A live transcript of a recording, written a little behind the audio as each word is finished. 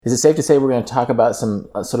Is it safe to say we're going to talk about some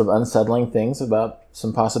sort of unsettling things about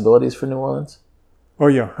some possibilities for New Orleans? Oh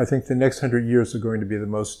yeah, I think the next 100 years are going to be the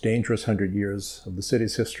most dangerous 100 years of the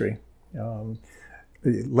city's history.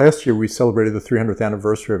 Last year we celebrated the 300th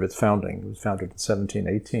anniversary of its founding. It was founded in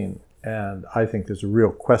 1718, and I think there's a real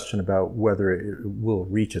question about whether it will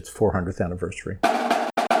reach its 400th anniversary.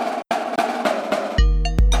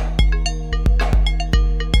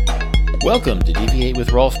 Welcome to Deviate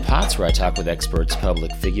with Rolf Potts, where I talk with experts,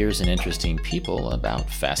 public figures, and interesting people about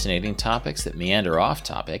fascinating topics that meander off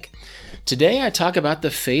topic. Today I talk about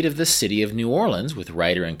the fate of the city of New Orleans with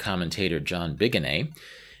writer and commentator John Biggonet.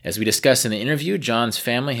 As we discuss in the interview, John's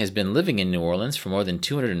family has been living in New Orleans for more than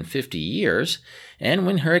 250 years, and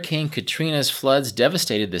when Hurricane Katrina's floods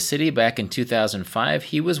devastated the city back in 2005,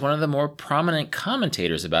 he was one of the more prominent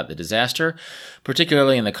commentators about the disaster,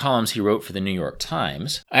 particularly in the columns he wrote for the New York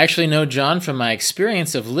Times. I actually know John from my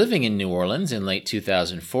experience of living in New Orleans in late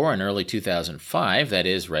 2004 and early 2005, that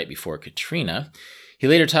is, right before Katrina. He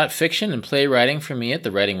later taught fiction and playwriting for me at the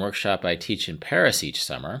writing workshop I teach in Paris each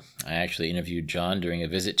summer. I actually interviewed John during a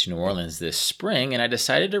visit to New Orleans this spring, and I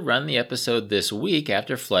decided to run the episode this week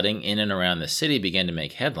after flooding in and around the city began to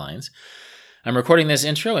make headlines. I'm recording this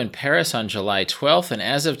intro in Paris on July 12th, and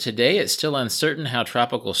as of today, it's still uncertain how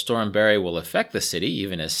Tropical Storm Barry will affect the city,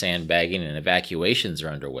 even as sandbagging and evacuations are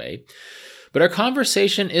underway. But our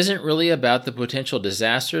conversation isn't really about the potential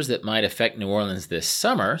disasters that might affect New Orleans this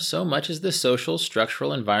summer, so much as the social,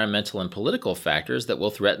 structural, environmental, and political factors that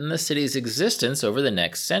will threaten the city's existence over the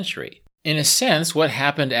next century. In a sense, what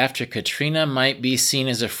happened after Katrina might be seen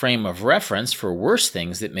as a frame of reference for worse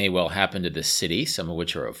things that may well happen to the city, some of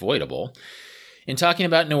which are avoidable. In talking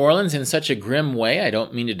about New Orleans in such a grim way, I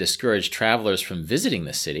don't mean to discourage travelers from visiting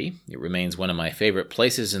the city. It remains one of my favorite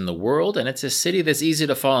places in the world, and it's a city that's easy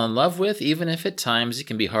to fall in love with, even if at times it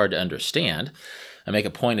can be hard to understand. I make a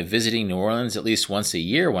point of visiting New Orleans at least once a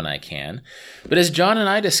year when I can. But as John and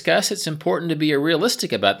I discuss, it's important to be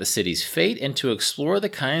realistic about the city's fate and to explore the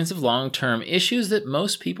kinds of long-term issues that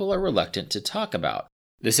most people are reluctant to talk about.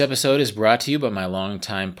 This episode is brought to you by my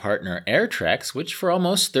longtime partner Airtrex, which for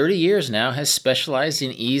almost 30 years now has specialized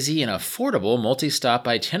in easy and affordable multi-stop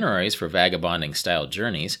itineraries for vagabonding-style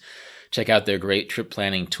journeys. Check out their great trip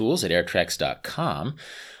planning tools at airtrex.com.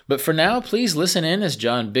 But for now, please listen in as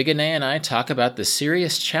John Biggonet and I talk about the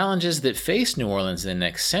serious challenges that face New Orleans in the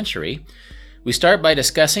next century. We start by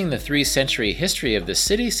discussing the 3-century history of the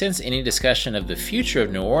city, since any discussion of the future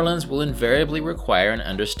of New Orleans will invariably require an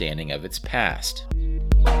understanding of its past.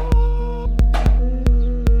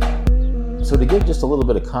 So to give just a little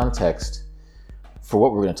bit of context for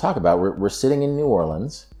what we're going to talk about, we're sitting in New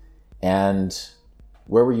Orleans, and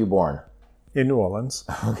where were you born? In New Orleans.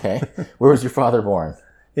 Okay. Where was your father born?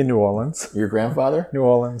 In New Orleans. Your grandfather? New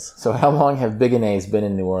Orleans. So how long have Biggonets been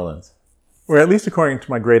in New Orleans? Well, at least according to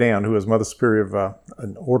my great aunt, who was Mother Superior of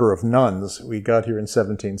an order of nuns, we got here in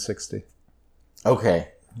 1760. Okay.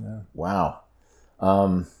 Yeah. Wow.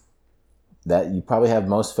 That you probably have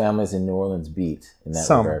most families in New Orleans beat in that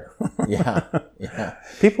Some. regard. Yeah.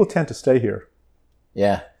 People tend to stay here.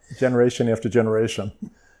 Yeah. Generation after generation.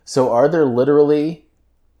 So are there literally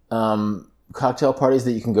cocktail parties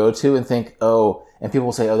that you can go to and think, and people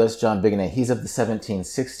will say, that's John Biggonet. He's of the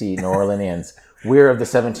 1760 New Orleanians. We're of the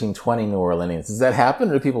 1720 New Orleanians. Does that happen,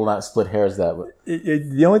 or do people not split hairs that way?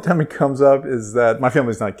 The only time it comes up is that my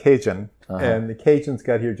family's not Cajun, and the Cajuns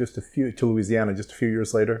got here to Louisiana just a few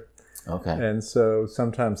years later. Okay. And so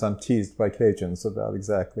sometimes I'm teased by Cajuns about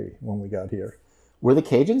exactly when we got here. Were the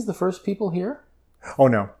Cajuns the first people here? Oh,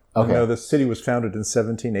 no. Okay. No, the city was founded in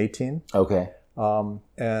 1718. Okay. The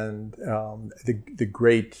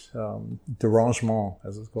great dérangement,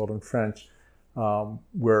 as it's called in French,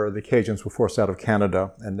 where the Cajuns were forced out of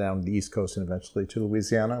Canada and down the East Coast and eventually to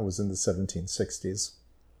Louisiana, was in the 1760s.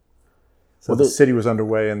 So the city was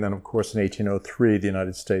underway, and then, of course, in 1803, the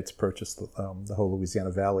United States purchased the whole Louisiana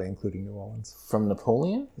Valley, including New Orleans. From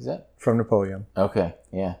Napoleon? Is that? From Napoleon. Okay,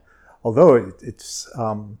 yeah. Although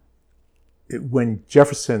when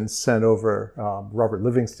Jefferson sent over Robert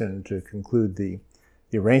Livingston to conclude the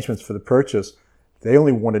arrangements for the purchase, they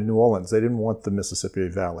only wanted New Orleans. They didn't want the Mississippi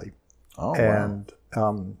Valley. Oh, and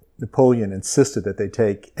Napoleon insisted that they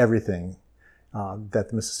take everything that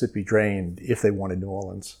the Mississippi drained if they wanted New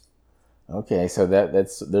Orleans. Okay, so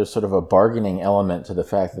there's sort of a bargaining element to the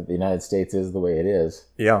fact that the United States is the way it is.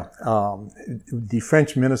 Yeah. The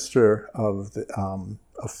French Minister of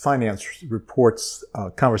Finance reports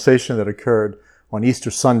a conversation that occurred on Easter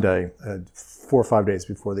Sunday, 4 or 5 days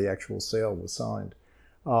before the actual sale was signed.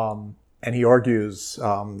 And he argues,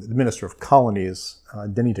 the Minister of Colonies,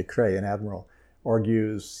 Denis de Creye, an admiral,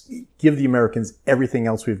 argues, give the Americans everything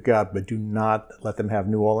else we've got, but do not let them have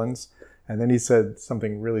New Orleans. And then he said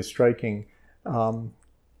something really striking. No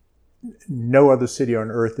other city on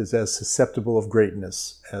earth is as susceptible of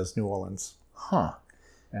greatness as New Orleans. Huh.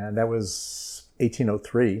 And that was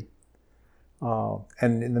 1803.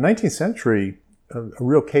 And in the 19th century, a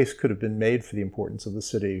real case could have been made for the importance of the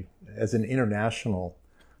city as an international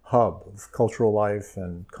hub of cultural life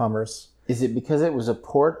and commerce. Is it because it was a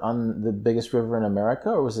port on the biggest river in America,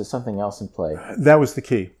 or was it something else in play? That was the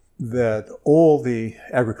key, that all the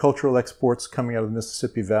agricultural exports coming out of the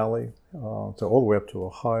Mississippi Valley, so all the way up to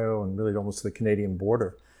Ohio and really almost to the Canadian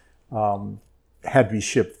border, had to be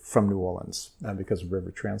shipped from New Orleans because of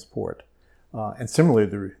river transport. And similarly,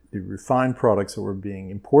 the refined products that were being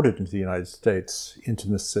imported into the United States, into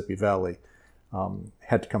the Mississippi Valley,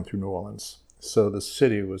 had to come through New Orleans. So the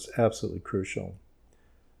city was absolutely crucial.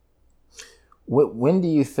 When do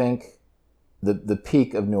you think the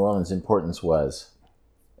peak of New Orleans' importance was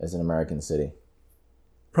as an American city?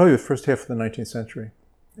 Probably the first half of the 19th century.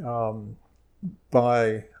 Or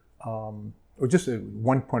just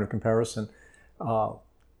one point of comparison, I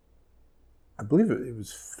believe it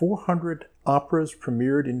was 400 operas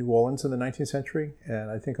premiered in New Orleans in the 19th century,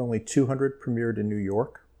 and I think only 200 premiered in New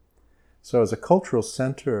York. So as a cultural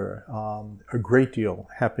center, a great deal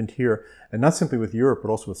happened here, and not simply with Europe, but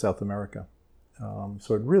also with South America.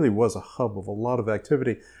 So it really was a hub of a lot of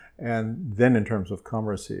activity. And then in terms of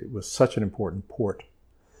commerce, it was such an important port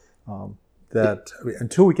that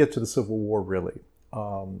until we get to the Civil War, really,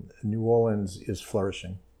 New Orleans is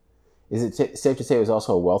flourishing. Is it safe to say it was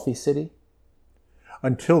also a wealthy city?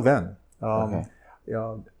 Until then. Okay.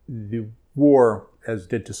 The war, as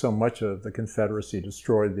did to so much of the Confederacy,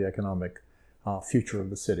 destroyed the economic future of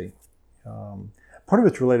the city. Part of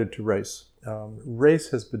it's related to race. Race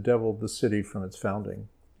has bedeviled the city from its founding.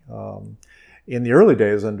 In the early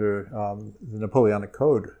days, under the Napoleonic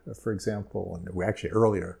Code, for example, and actually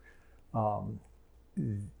earlier,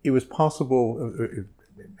 it was possible,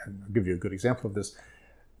 I'll give you a good example of this,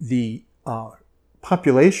 the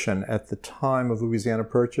population at the time of Louisiana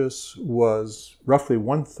Purchase was roughly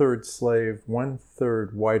 1/3 slave,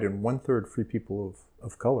 1/3 white, and 1/3 free people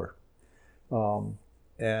of color.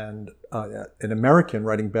 And an American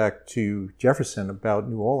writing back to Jefferson about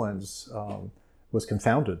New Orleans was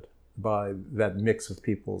confounded by that mix of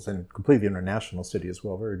peoples, and completely international city as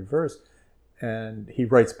well, very diverse. And he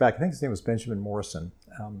writes back, I think his name was Benjamin Morrison,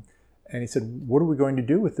 and he said, what are we going to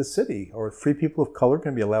do with this city? Are free people of color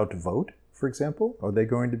going to be allowed to vote, for example? Are they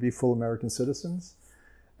going to be full American citizens?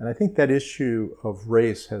 And I think that issue of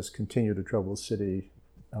race has continued to trouble the city,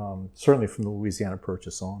 certainly from the Louisiana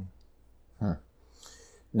Purchase on.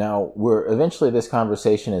 Now, eventually this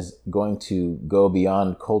conversation is going to go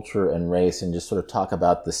beyond culture and race and just sort of talk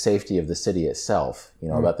about the safety of the city itself,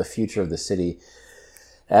 about the future of the city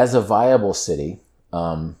as a viable city.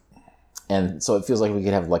 And so it feels like we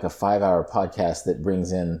could have like a 5-hour podcast that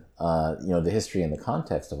brings in, the history and the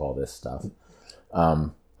context of all this stuff.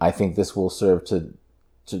 I think this will serve to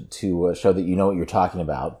show that you know what you're talking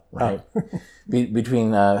about, right?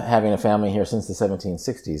 Between having a family here since the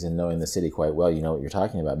 1760s and knowing the city quite well, you know what you're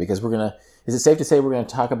talking about. Because is it safe to say we're going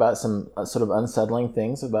to talk about some sort of unsettling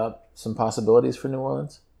things about some possibilities for New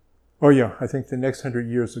Orleans? Oh yeah, I think the next 100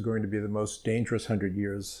 years are going to be the most dangerous 100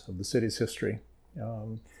 years of the city's history.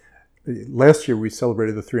 Last year we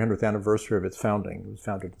celebrated the 300th anniversary of its founding. It was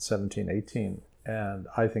founded in 1718. And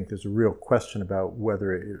I think there's a real question about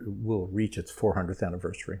whether it will reach its 400th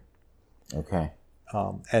anniversary. Okay.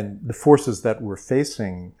 And the forces that we're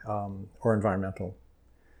facing are environmental.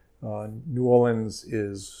 New Orleans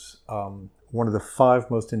is one of the 5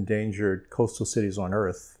 most endangered coastal cities on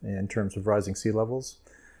Earth in terms of rising sea levels.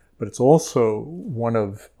 But it's also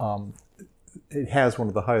it has one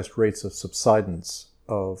of the highest rates of subsidence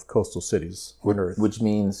of coastal cities on Earth. Which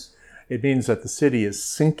means? It means that the city is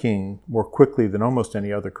sinking more quickly than almost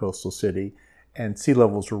any other coastal city, and sea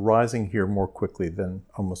levels are rising here more quickly than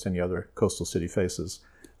almost any other coastal city faces.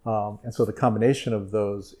 And so the combination of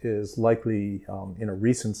those is likely, in a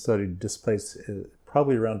recent study, to displace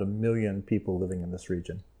probably around 1 million people living in this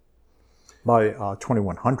region by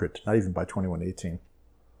 2100, not even by 2118.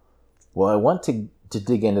 Well, I want to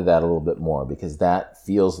dig into that a little bit more, because that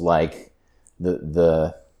feels like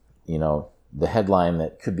the headline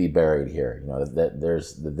that could be buried here.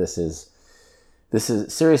 This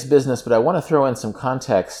is serious business, but I want to throw in some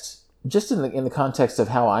context, just in the context of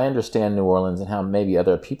how I understand New Orleans and how maybe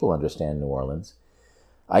other people understand New Orleans.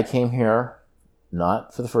 I came here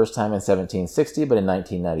not for the first time in 1760, but in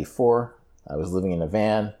 1994. I was living in a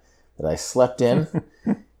van that I slept in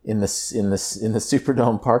the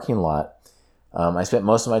Superdome parking lot. I spent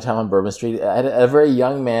most of my time on Bourbon Street. I had a very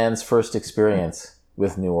young man's first experience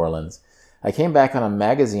with New Orleans. I came back on a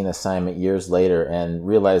magazine assignment years later and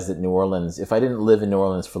realized that New Orleans, if I didn't live in New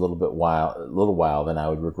Orleans for a little while, then I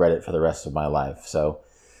would regret it for the rest of my life. So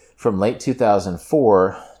from late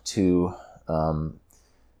 2004 to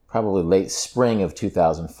probably late spring of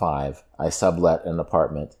 2005, I sublet an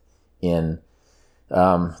apartment in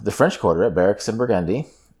the French Quarter at Barracks and Burgundy,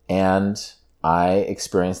 and I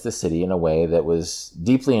experienced the city in a way that was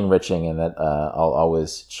deeply enriching and that I'll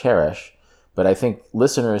always cherish. But I think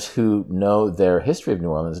listeners who know their history of New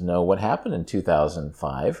Orleans know what happened in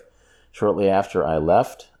 2005. Shortly after I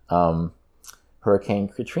left, Hurricane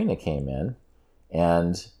Katrina came in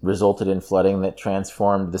and resulted in flooding that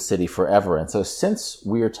transformed the city forever. And so since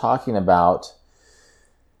we are talking about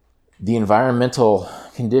the environmental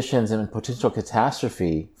conditions and potential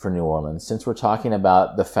catastrophe for New Orleans, since we're talking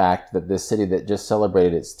about the fact that this city that just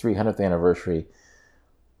celebrated its 300th anniversary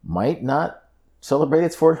might not celebrate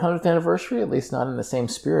its 400th anniversary, at least not in the same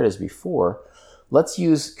spirit as before, let's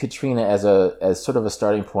use Katrina as sort of a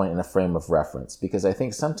starting point and a frame of reference, because I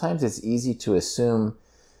think sometimes it's easy to assume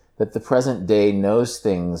that the present day knows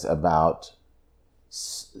things about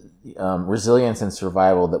resilience and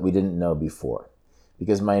survival that we didn't know before.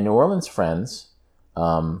 Because my New Orleans friends,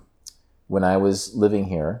 when I was living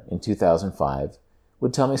here in 2005,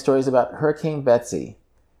 would tell me stories about Hurricane Betsy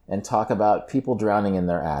and talk about people drowning in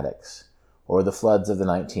their attics or the floods of the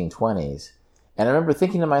 1920s. And I remember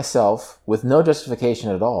thinking to myself, with no justification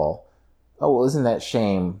at all, oh, well, isn't that a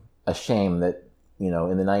shame that,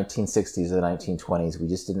 in the 1960s or the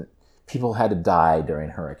 1920s, people had to die during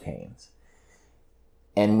hurricanes.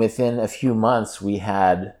 And within a few months, we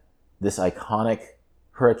had this iconic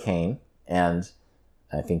hurricane, and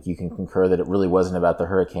I think you can concur that it really wasn't about the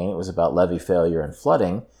hurricane, it was about levee failure and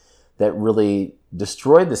flooding that really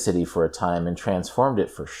destroyed the city for a time and transformed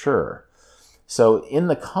it for sure. So in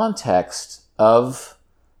the context of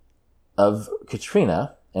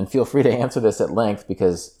Katrina, and feel free to answer this at length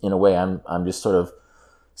because in a way I'm just sort of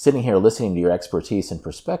sitting here listening to your expertise and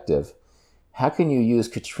perspective, how can you use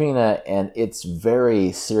Katrina and its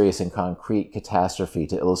very serious and concrete catastrophe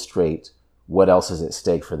to illustrate what else is at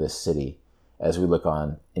stake for this city as we look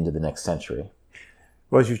on into the next century?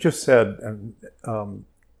 Well, as you've just said,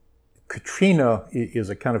 Katrina is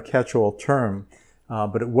a kind of catch-all term,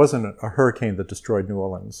 but it wasn't a hurricane that destroyed New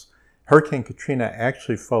Orleans. Hurricane Katrina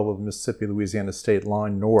actually followed the Mississippi-Louisiana state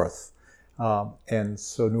line north. And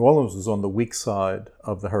so New Orleans was on the weak side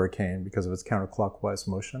of the hurricane because of its counterclockwise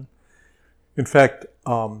motion. In fact,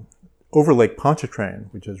 over Lake Pontchartrain,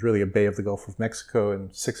 which is really a bay of the Gulf of Mexico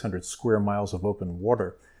and 600 square miles of open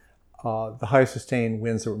water, the highest sustained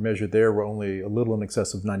winds that were measured there were only a little in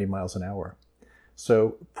excess of 90 miles an hour.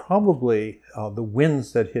 So probably the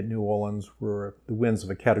winds that hit New Orleans were the winds of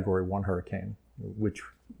a Category 1 hurricane, which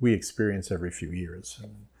we experience every few years.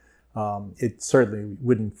 It certainly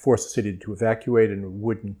wouldn't force the city to evacuate, and it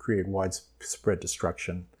wouldn't create widespread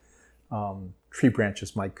destruction. Tree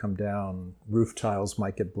branches might come down, roof tiles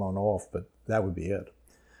might get blown off, but that would be it.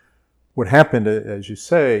 What happened, as you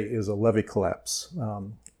say, is a levee collapse.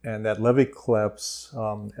 And that levee collapse,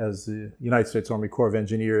 as the United States Army Corps of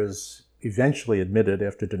Engineers eventually admitted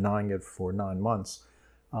after denying it for 9 months,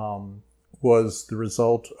 was the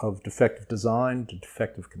result of defective design,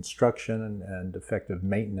 defective construction, and defective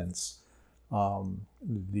maintenance.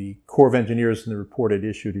 The Corps of Engineers in the report it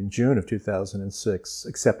issued in June of 2006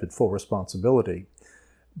 accepted full responsibility,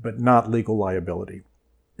 but not legal liability,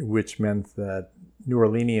 which meant that New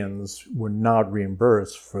Orleanians were not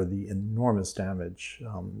reimbursed for the enormous damage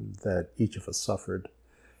that each of us suffered.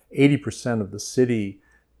 80% of the city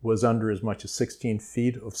was under as much as 16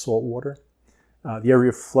 feet of salt water. The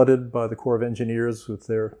area flooded by the Corps of Engineers with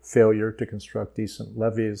their failure to construct decent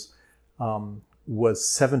levees was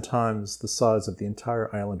 7 times the size of the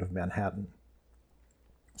entire island of Manhattan.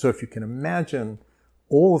 So if you can imagine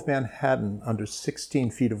all of Manhattan under 16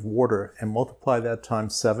 feet of water and multiply that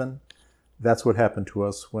times 7, that's what happened to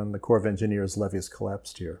us when the Corps of Engineers levees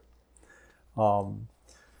collapsed here. The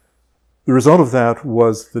result of that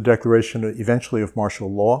was the declaration eventually of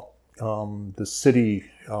martial law. The city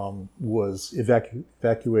was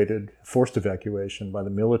evacuated, forced evacuation by the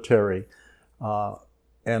military.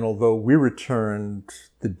 And although we returned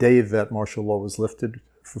the day that martial law was lifted,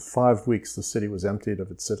 for 5 weeks the city was emptied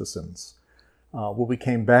of its citizens. What we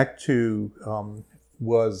came back to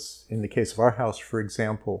was, in the case of our house, for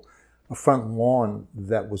example, a front lawn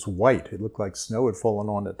that was white. It looked like snow had fallen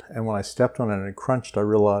on it. And when I stepped on it and it crunched, I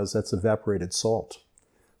realized that's evaporated salt.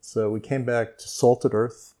 So we came back to salted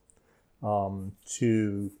earth,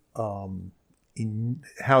 to in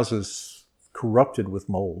houses corrupted with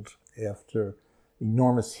mold after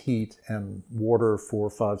enormous heat and water 4,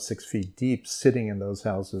 5, 6 feet deep sitting in those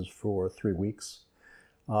houses for 3 weeks,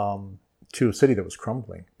 to a city that was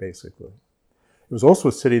crumbling, basically. It was also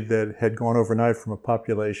a city that had gone overnight from a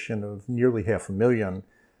population of nearly 500,000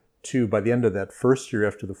 to, by the end of that first year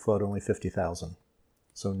after the flood, only 50,000.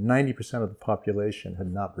 So 90% of the population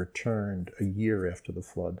had not returned a year after the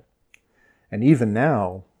flood. And even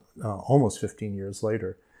now, almost 15 years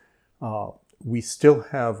later, we still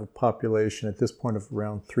have a population at this point of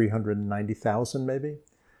around 390,000 maybe.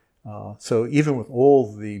 So even with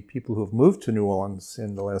all the people who have moved to New Orleans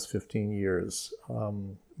in the last 15 years,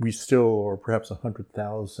 we still are perhaps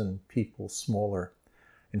 100,000 people smaller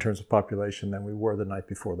in terms of population than we were the night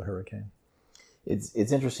before the hurricane. It's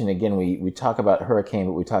interesting. Again, we talk about hurricane,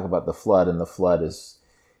 but we talk about the flood, and the flood is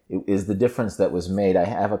the difference that was made. I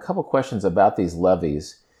have a couple questions about these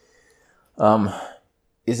levees.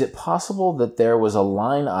 Is it possible that there was a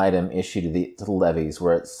line item issue to the levees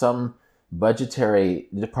where some budgetary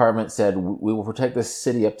department said, we will protect this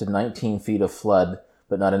city up to 19 feet of flood,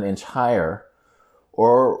 but not an inch higher?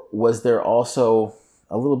 Or was there also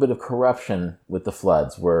a little bit of corruption with the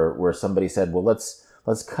floods where somebody said, well,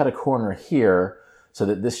 let's cut a corner here so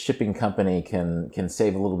that this shipping company can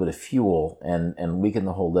save a little bit of fuel and weaken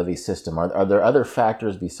the whole levee system? Are there other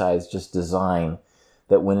factors besides just design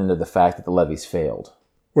that went into the fact that the levees failed?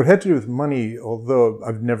 What had to do with money, although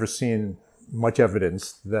I've never seen much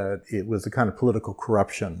evidence that it was the kind of political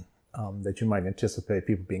corruption that you might anticipate,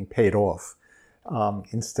 people being paid off.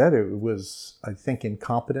 Instead, it was, I think,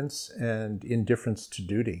 incompetence and indifference to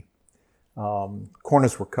duty.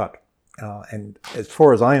 Corners were cut. And as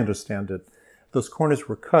far as I understand it, those corners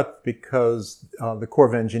were cut because the Corps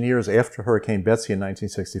of Engineers, after Hurricane Betsy in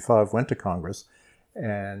 1965, went to Congress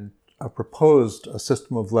and proposed a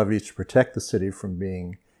system of levees to protect the city from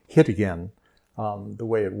being hit again the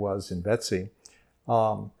way it was in Betsy.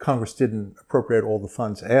 Congress didn't appropriate all the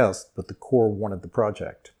funds asked, but the Corps wanted the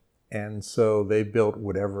project. And so they built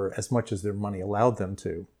whatever, as much as their money allowed them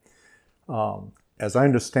to. As I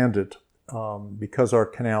understand it, because our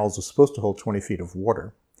canals are supposed to hold 20 feet of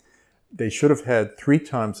water, they should have had 3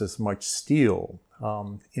 times as much steel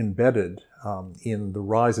embedded in the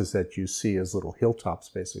rises that you see as little hilltops,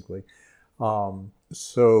 basically.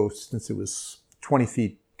 So since it was 20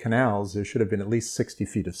 feet canals, there should have been at least 60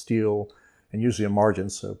 feet of steel, and usually a margin,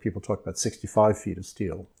 so people talk about 65 feet of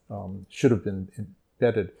steel, should have been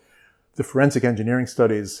embedded. The forensic engineering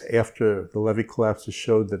studies after the levee collapses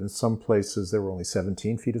showed that in some places there were only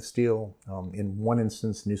 17 feet of steel. In one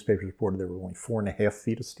instance, newspapers reported there were only 4.5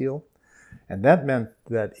 feet of steel. And that meant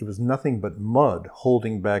that it was nothing but mud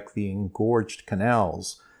holding back the engorged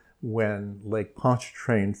canals when Lake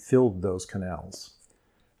Pontchartrain filled those canals.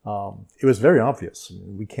 It was very obvious.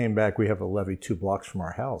 We came back, we have a levee 2 blocks from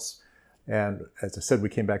our house. And as I said, we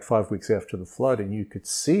came back 5 weeks after the flood, and you could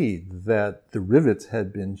see that the rivets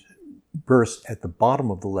had been burst at the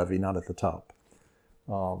bottom of the levee, not at the top.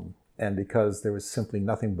 And because there was simply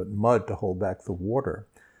nothing but mud to hold back the water,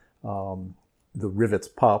 the rivets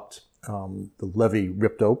popped, the levee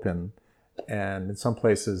ripped open, and in some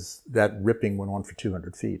places that ripping went on for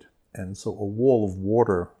 200 feet. And so a wall of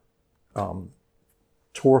water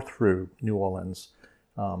tore through New Orleans,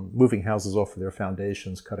 moving houses off of their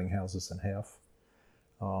foundations, cutting houses in half.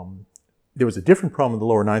 There was a different problem in the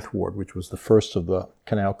lower Ninth Ward, which was the first of the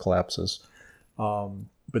canal collapses.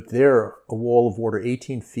 But there, a wall of water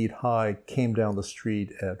 18 feet high came down the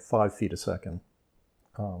street at 5 feet a second,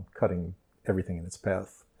 cutting everything in its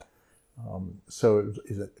path. So it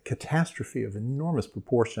was a catastrophe of enormous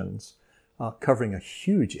proportions, covering a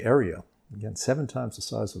huge area, again, 7 times the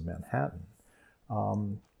size of Manhattan,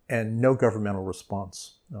 and no governmental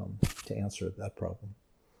response to answer that problem.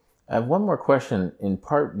 I have one more question, in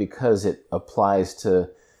part because it applies to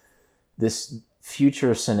this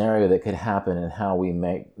future scenario that could happen and how we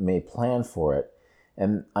may plan for it.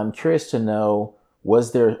 And I'm curious to know, were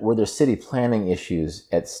there city planning issues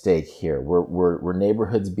at stake here? Were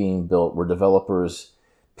neighborhoods being built? Were developers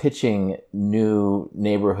pitching new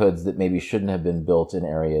neighborhoods that maybe shouldn't have been built in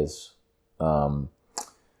areas that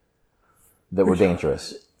were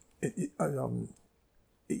dangerous?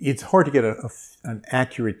 It's hard to get an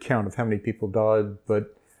accurate count of how many people died,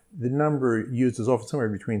 but the number used is often somewhere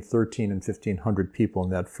between 1,300 and 1,500 people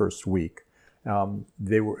in that first week.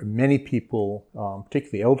 There were many people,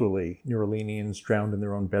 particularly elderly New Orleanians, drowned in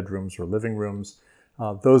their own bedrooms or living rooms.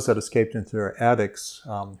 Those that escaped into their attics,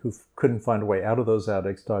 who couldn't find a way out of those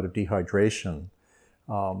attics, died of dehydration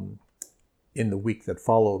in the week that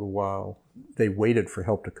followed, while they waited for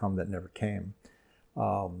help to come that never came.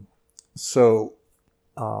 So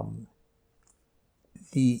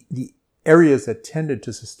the areas that tended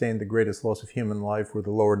to sustain the greatest loss of human life were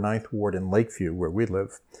the lower Ninth Ward and Lakeview, where we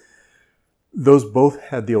live. Those both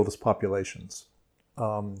had the oldest populations.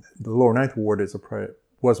 The lower Ninth Ward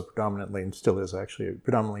was a predominantly, and still is actually, a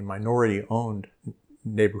predominantly minority-owned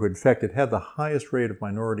neighborhood. In fact, it had the highest rate of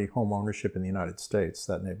minority home ownership in the United States,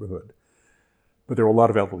 that neighborhood. But there were a lot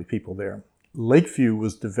of elderly people there. Lakeview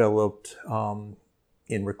was developed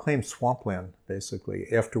in reclaimed swampland, basically,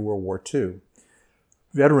 after World War II.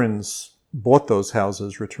 Veterans bought those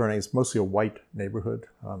houses, returning. It's mostly a white neighborhood.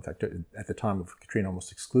 In fact, at the time of Katrina,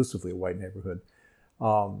 almost exclusively a white neighborhood.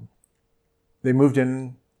 They moved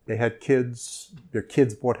in. They had kids. Their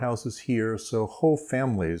kids bought houses here, so whole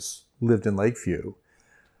families lived in Lakeview.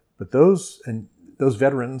 But those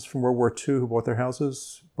veterans from World War II who bought their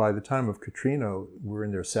houses, by the time of Katrina, were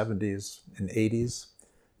in their 70s and 80s,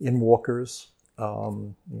 in walkers,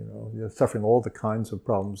 suffering all the kinds of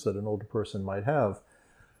problems that an older person might have.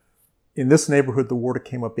 In this neighborhood, the water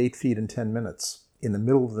came up 8 feet in 10 minutes in the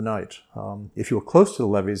middle of the night. If you were close to the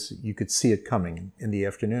levees, you could see it coming in the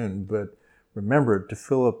afternoon. But remember, to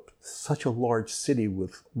fill up such a large city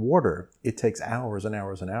with water, it takes hours and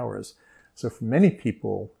hours and hours. So for many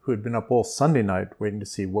people who had been up all Sunday night waiting to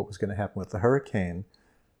see what was going to happen with the hurricane,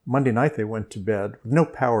 Monday night they went to bed with no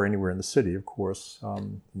power anywhere in the city, of course,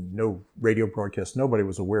 no radio broadcast, nobody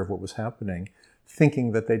was aware of what was happening,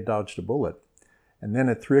 thinking that they dodged a bullet. And then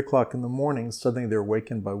at 3 o'clock in the morning, suddenly they're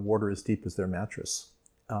awakened by water as deep as their mattress.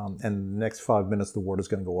 And in the next 5 minutes, the water's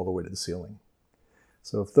going to go all the way to the ceiling.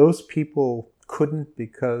 So if those people couldn't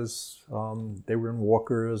because they were in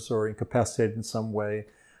walkers or incapacitated in some way,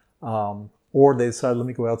 or they decided, let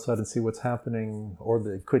me go outside and see what's happening, or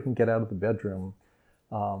they couldn't get out of the bedroom,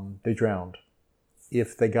 they drowned.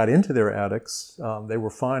 If they got into their attics, they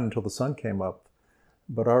were fine until the sun came up.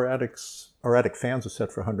 But our attic fans are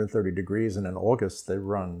set for 130 degrees, and in August, they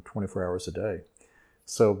run 24 hours a day.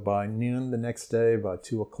 So by noon the next day, by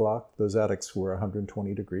 2 o'clock, those attics were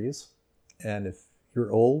 120 degrees. And if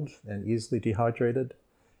you're old and easily dehydrated,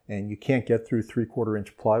 and you can't get through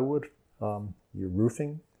 3/4-inch plywood, you're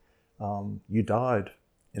roofing, you died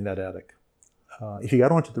in that attic. If you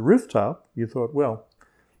got onto the rooftop, you thought, well,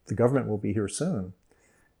 the government will be here soon.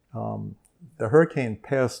 The hurricane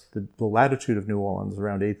passed the latitude of New Orleans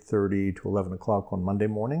around 8:30 to 11 o'clock on Monday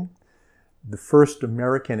morning. The first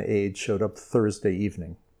American aid showed up Thursday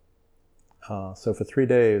evening. So for 3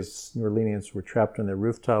 days, New Orleanians were trapped on their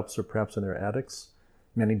rooftops or perhaps in their attics,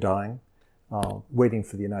 many dying, waiting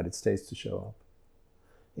for the United States to show up.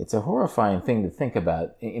 It's a horrifying thing to think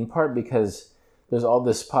about, in part because there's all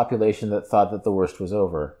this population that thought that the worst was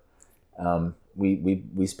over.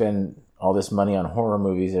 We spend all this money on horror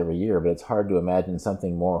movies every year, but it's hard to imagine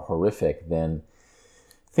something more horrific than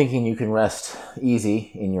thinking you can rest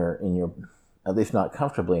easy in your at least not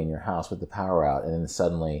comfortably in your house with the power out, and then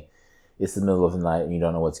suddenly it's the middle of the night and you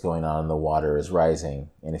don't know what's going on and the water is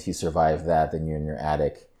rising. And if you survive that, then you're in your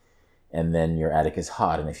attic, and then your attic is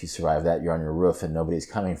hot, and if you survive that, you're on your roof and nobody's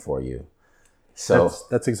coming for you. So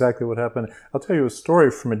that's exactly what happened. I'll tell you a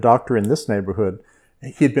story from a doctor in this neighborhood.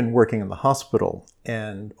 He had been working in the hospital,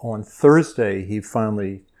 and on Thursday he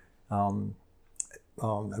finally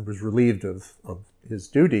was relieved of his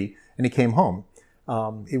duty, and he came home.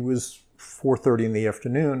 It was 4:30 in the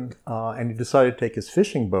afternoon, and he decided to take his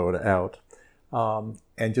fishing boat out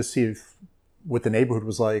and just see what the neighborhood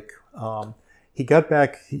was like. He got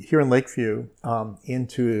back here in Lakeview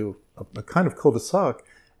into a kind of cul-de-sac,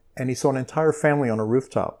 and he saw an entire family on a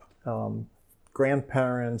rooftop.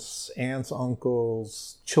 Grandparents, aunts,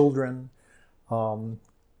 uncles, children.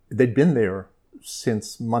 They'd been there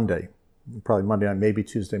since Monday, probably Monday night, maybe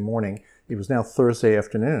Tuesday morning. It was now Thursday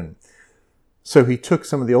afternoon. So he took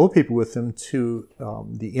some of the old people with him to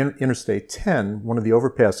the Interstate 10. One of the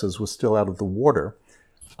overpasses was still out of the water.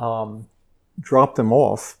 Dropped them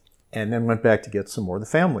off, and then went back to get some more of the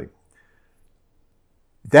family.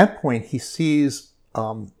 At that point, he sees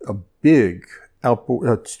a big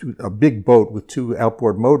boat with 2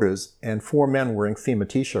 outboard motors and 4 men wearing FEMA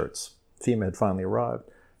T-shirts. FEMA had finally arrived.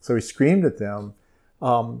 So he screamed at them,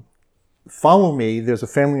 follow me, there's a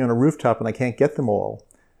family on a rooftop and I can't get them all.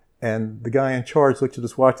 And the guy in charge looked at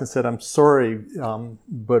his watch and said, I'm sorry,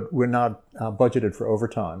 but we're not budgeted for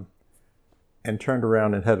overtime. And turned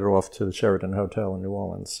around and headed off to the Sheraton Hotel in New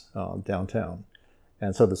Orleans, downtown.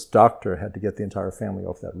 And so this doctor had to get the entire family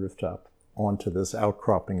off that rooftop onto this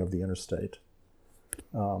outcropping of the interstate.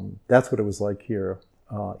 That's what it was like here,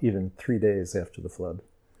 even 3 days after the flood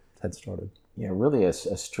had started. Yeah, really a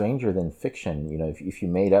stranger than fiction. You know, if you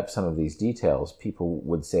made up some of these details, people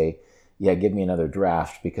would say, yeah, give me another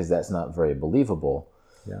draft, because that's not very believable.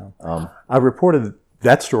 Yeah. I reported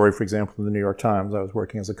that story, for example, in the New York Times, I was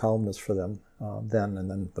working as a columnist for them then and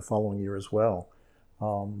then the following year as well.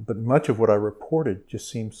 But much of what I reported just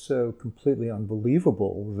seemed so completely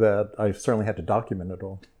unbelievable that I certainly had to document it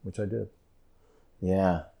all, which I did.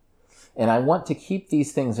 Yeah. And I want to keep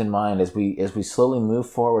these things in mind as we slowly move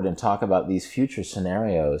forward and talk about these future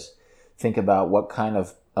scenarios. Think about what kind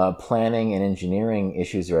of planning and engineering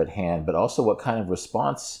issues are at hand, but also what kind of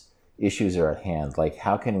response issues are at hand. Like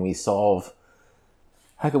how can we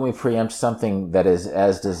preempt something that is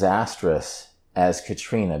as disastrous as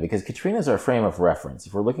Katrina? Because Katrina is our frame of reference.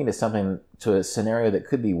 If we're looking to a scenario that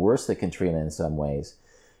could be worse than Katrina in some ways,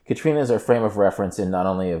 Katrina is our frame of reference in not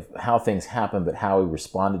only of how things happened, but how we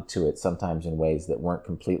responded to it, sometimes in ways that weren't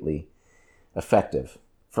completely effective,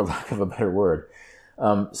 for lack of a better word.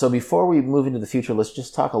 So before we move into the future, let's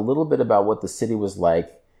just talk a little bit about what the city was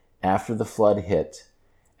like after the flood hit,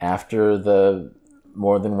 after the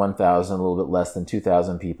more than 1,000, a little bit less than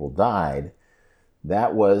 2,000 people died.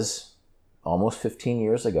 That was almost 15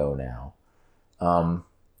 years ago now.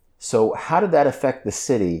 So how did that affect the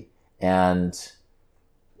city, and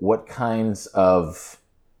what kinds of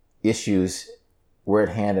issues were at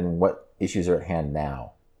hand and what issues are at hand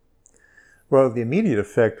now? Well, the immediate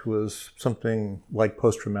effect was something like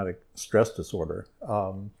post-traumatic stress disorder.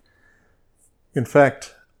 In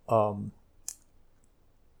fact, some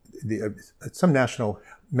national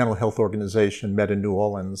mental health organization met in New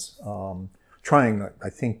Orleans, trying, I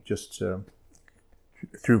think, just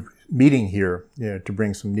through meeting here, to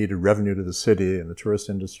bring some needed revenue to the city and the tourist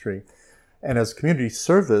industry. And as community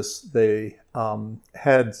service, they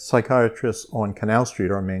had psychiatrists on Canal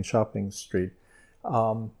Street, our main shopping street,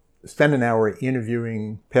 spend an hour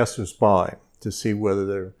interviewing passersby to see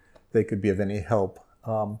whether they could be of any help.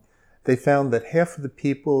 They found that half of the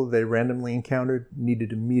people they randomly encountered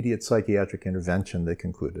needed immediate psychiatric intervention, they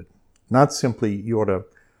concluded. Not simply, you ought to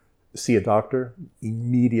see a doctor,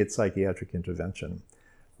 immediate psychiatric intervention.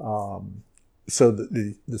 So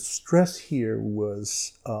the stress here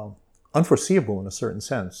was unforeseeable in a certain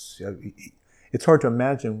sense. It's hard to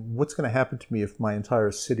imagine what's going to happen to me if my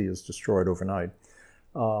entire city is destroyed overnight.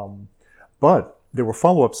 But there were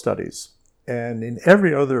follow-up studies. And in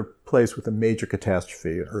every other place with a major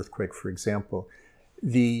catastrophe, an earthquake, for example,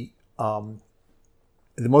 the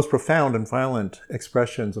most profound and violent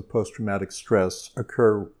expressions of post-traumatic stress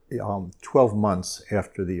occur 12 months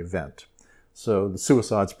after the event. So the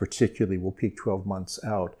suicides particularly will peak 12 months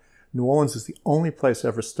out. New Orleans is the only place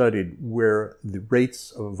ever studied where the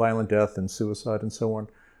rates of violent death and suicide and so on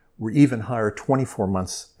were even higher 24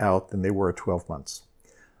 months out than they were at 12 months.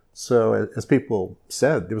 So as people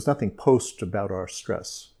said, there was nothing post about our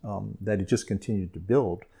stress, that it just continued to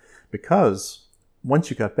build. Because once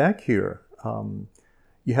you got back here,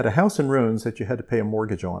 you had a house in ruins that you had to pay a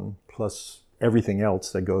mortgage on, plus everything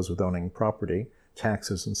else that goes with owning property,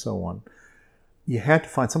 taxes and so on. You had to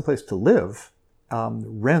find some place to live.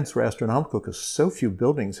 Rents were astronomical because so few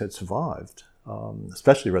buildings had survived,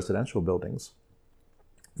 especially residential buildings.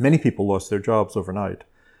 Many people lost their jobs overnight.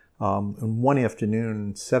 In one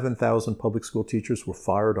afternoon, 7,000 public school teachers were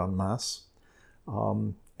fired en masse.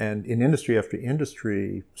 And in industry after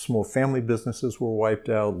industry, small family businesses were wiped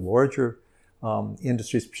out. Larger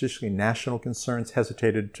industries, particularly national concerns,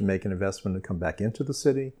 hesitated to make an investment and come back into the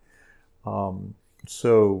city.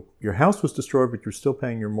 So your house was destroyed, but you're still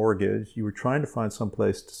paying your mortgage. You were trying to find some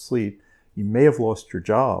place to sleep. You may have lost your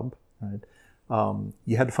job, right?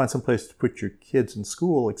 You had to find some place to put your kids in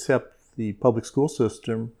school, except the public school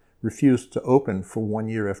system refused to open for 1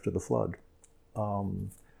 year after the flood.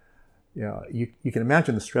 You can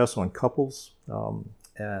imagine the stress on couples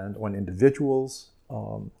and on individuals.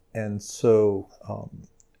 And so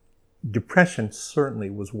depression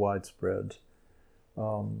certainly was widespread.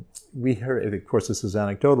 We heard, of course this is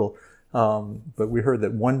anecdotal, but we heard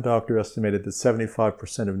that one doctor estimated that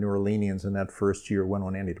 75% of New Orleanians in that first year went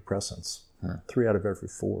on antidepressants. 3 out of every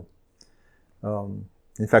 4.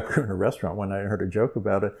 In fact, we were in a restaurant one night and heard a joke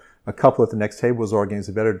about it. A couple at the next table was arguing, is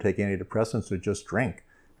it better to take antidepressants or just drink?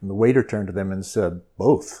 And the waiter turned to them and said,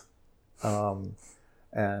 both. As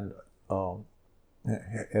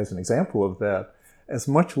an example of that, as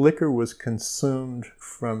much liquor was consumed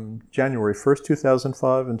from January 1st,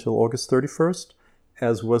 2005 until August 31st,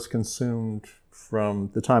 as was consumed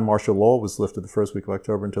from the time martial law was lifted the first week of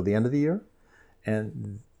October until the end of the year.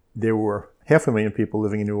 And there were 500,000 people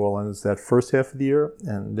living in New Orleans that first half of the year,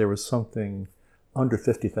 and there was something under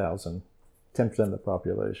 50,000, 10% of the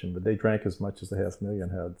population, but they drank as much as the 500,000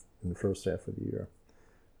 had in the first half of the year.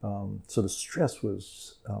 So the stress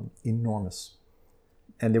was enormous,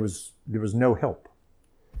 and there was no help.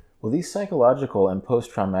 Well, these psychological and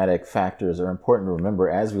post-traumatic factors are important to remember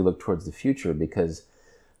as we look towards the future, because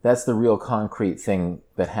that's the real concrete thing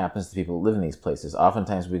that happens to people who live in these places.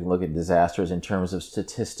 Oftentimes we can look at disasters in terms of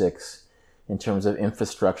statistics, in terms of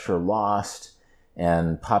infrastructure lost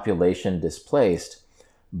and population displaced,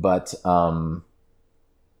 but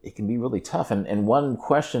it can be really tough. And one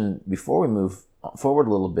question before we move forward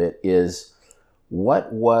a little bit is,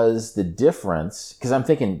 what was the difference? Because I'm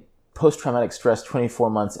thinking post-traumatic stress 24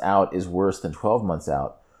 months out is worse than 12 months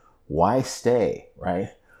out. Why stay, right?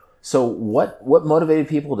 So what motivated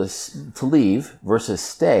people to leave versus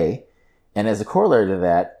stay? And as a corollary to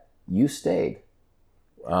that, you stayed.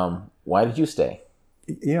 Why did you stay?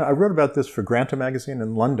 I wrote about this for Granta magazine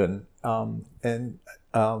in London, and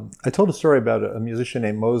I told a story about a musician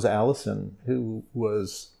named Mose Allison, who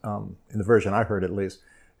was, in the version I heard at least,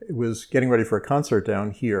 was getting ready for a concert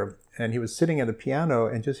down here, and he was sitting at a piano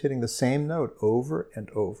and just hitting the same note over and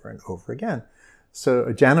over and over again. So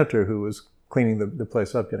a janitor who was cleaning the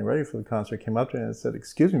place up, getting ready for the concert, came up to him and said,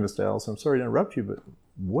 "Excuse me, Mr. Allison, I'm sorry to interrupt you, but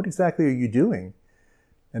what exactly are you doing?"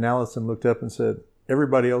 And Allison looked up and said,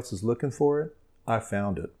 "Everybody else is looking for it. I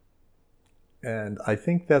found it." And I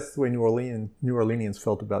think that's the way New Orleanians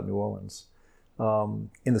felt about New Orleans.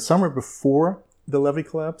 In the summer before the levee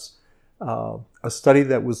collapse, a study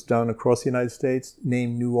that was done across the United States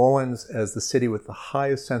named New Orleans as the city with the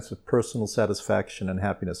highest sense of personal satisfaction and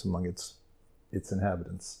happiness among its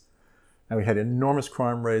inhabitants. And we had enormous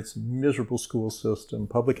crime rates, miserable school system,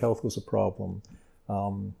 public health was a problem.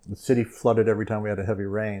 The city flooded every time we had a heavy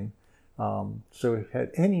rain. So it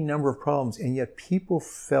had any number of problems, and yet people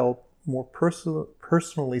felt more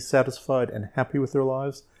personally satisfied and happy with their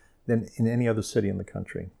lives than in any other city in the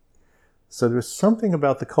country. So there was something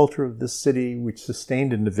about the culture of this city which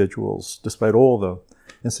sustained individuals despite all the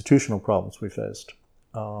institutional problems we faced.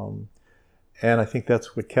 And I think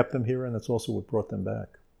that's what kept them here, and that's also what brought them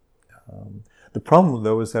back. The problem,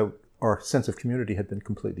 though, is that our sense of community had been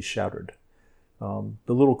completely shattered. The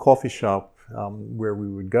little coffee shop where we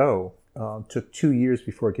would go took 2 years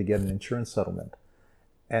before it could get an insurance settlement.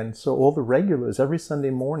 And so all the regulars every Sunday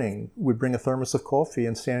morning would bring a thermos of coffee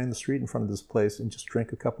and stand in the street in front of this place and just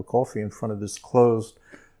drink a cup of coffee in front of this closed,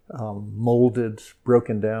 molded,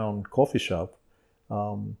 broken down coffee shop,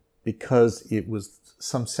 because it was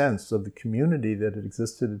some sense of the community that had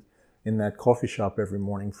existed in that coffee shop every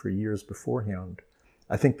morning for years beforehand.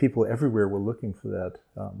 I think people everywhere were looking for that,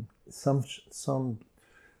 some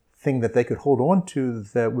thing that they could hold on to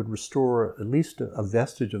that would restore at least a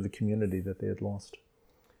vestige of the community that they had lost.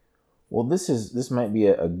 Well, this might be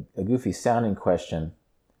a goofy sounding question,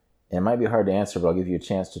 and it might be hard to answer, but I'll give you a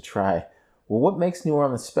chance to try. Well, what makes New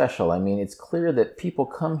Orleans special? I mean, it's clear that people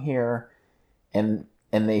come here and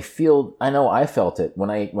they feel, I know I felt it. When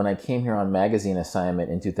I came here on magazine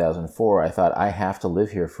assignment in 2004, I thought, I have to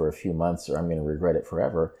live here for a few months or I'm going to regret it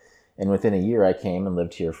forever. And within a year, I came and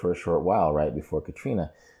lived here for a short while, right before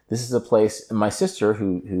Katrina. This is a place, my sister,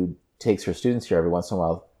 who takes her students here every once in a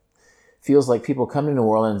while, feels like people come to New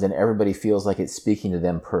Orleans and everybody feels like it's speaking to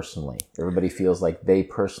them personally. Everybody feels like they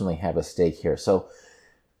personally have a stake here. So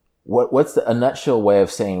what's a nutshell way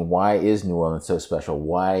of saying, why is New Orleans so special?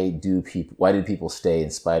 Why did people stay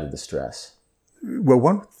in spite of the stress? Well,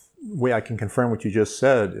 one way I can confirm what you just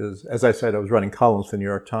said is, as I said, I was writing columns for the New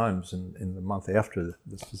York Times in the month after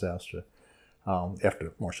this disaster,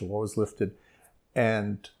 after martial law was lifted.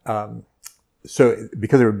 And so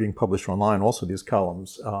because they were being published online, also these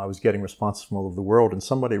columns, I was getting responses from all over the world. And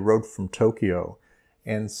somebody wrote from Tokyo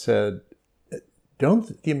and said,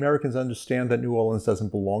 "Don't the Americans understand that New Orleans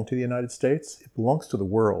doesn't belong to the United States? It belongs to the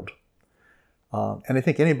world." And I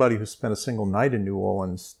think anybody who's spent a single night in New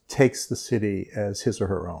Orleans takes the city as his or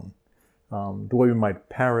her own, the way we might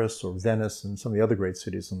Paris or Venice and some of the other great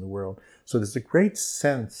cities in the world. So there's a great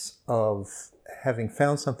sense of having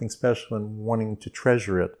found something special and wanting to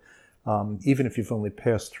treasure it, even if you've only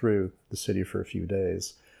passed through the city for a few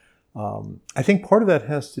days. I think part of that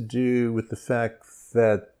has to do with the fact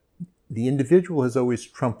that the individual has always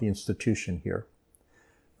trumped the institution here.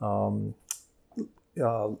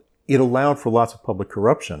 It allowed for lots of public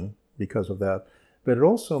corruption because of that, but it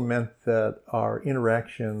also meant that our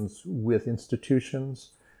interactions with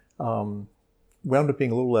institutions wound up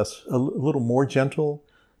being a little more gentle,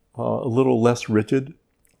 a little less rigid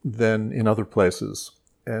than in other places.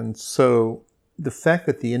 And so the fact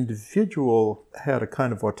that the individual had a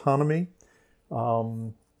kind of autonomy,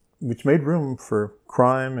 which made room for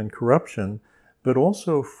crime and corruption, but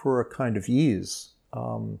also for a kind of ease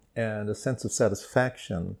and a sense of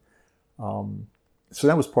satisfaction. So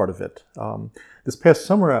that was part of it. This past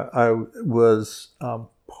summer, I was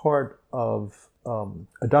part of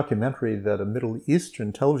a documentary that a Middle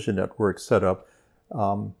Eastern television network set up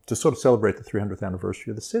to sort of celebrate the 300th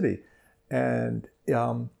anniversary of the city. And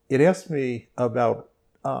it asked me about,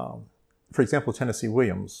 for example, Tennessee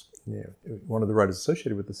Williams, one of the writers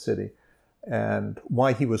associated with the city, and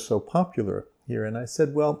why he was so popular here. And I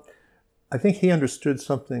said, well, I think he understood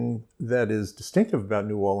something that is distinctive about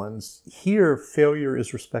New Orleans. Here, failure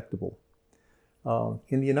is respectable.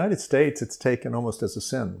 In the United States, it's taken almost as a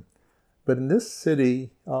sin. But in this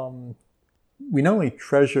city, we not only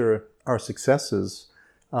treasure our successes,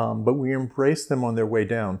 but we embrace them on their way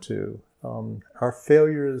down too. Our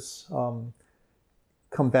failures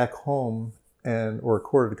come back home or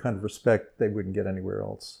accorded a kind of respect they wouldn't get anywhere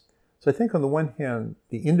else. So I think on the one hand,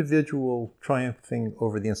 the individual triumphing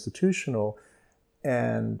over the institutional,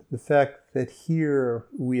 and the fact that here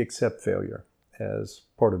we accept failure as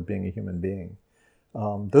part of being a human being.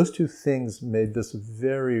 Those two things made this a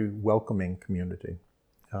very welcoming community.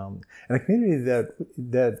 And a community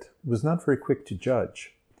that was not very quick to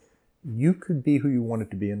judge. You could be who you wanted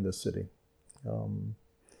to be in this city.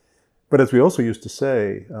 But as we also used to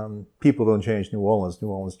say, people don't change New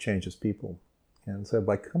Orleans changes people. And so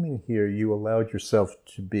by coming here, you allowed yourself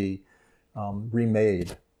to be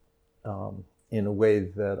remade in a way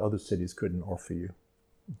that other cities couldn't offer you.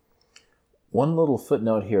 One little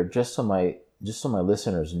footnote here, just so my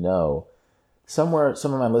listeners know, somewhere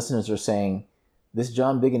some of my listeners are saying, this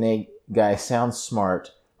John Bigonnet guy sounds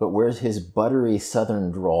smart, but where's his buttery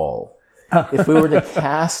Southern drawl?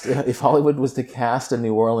 If Hollywood was to cast a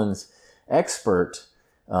New Orleans expert,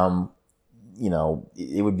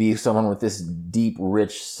 it would be someone with this deep,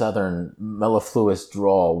 rich Southern mellifluous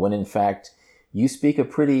drawl, when in fact you speak a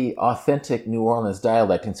pretty authentic New Orleans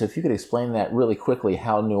dialect. And so if you could explain that really quickly,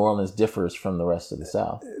 how New Orleans differs from the rest of the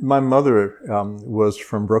South. My mother was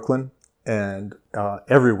from Brooklyn, and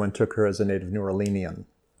everyone took her as a native New Orleanian.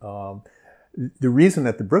 The reason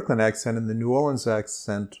that the Brooklyn accent and the New Orleans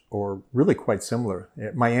accent are really quite similar.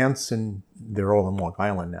 My aunts, they're all in Long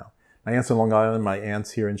Island now. My aunts in Long Island, my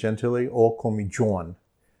aunts here in Gentilly, all call me John.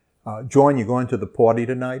 John, you going to the party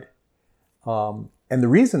tonight? And the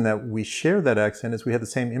reason that we share that accent is we had the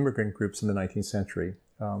same immigrant groups in the 19th century,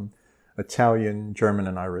 Italian, German,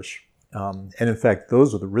 and Irish. And in fact,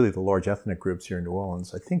 those are really the large ethnic groups here in New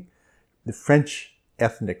Orleans. I think the French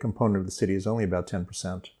ethnic component of the city is only about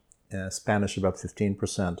 10%, Spanish about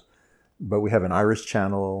 15%. But we have an Irish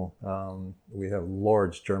channel, we have a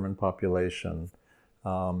large German population,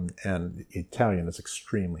 and Italian is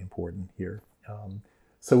extremely important here.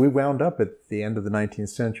 So we wound up at the end of the 19th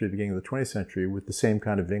century, beginning of the 20th century, with the same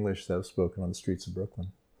kind of English that was spoken on the streets of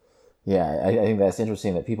Brooklyn. Yeah, I think that's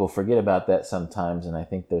interesting that people forget about that sometimes, and I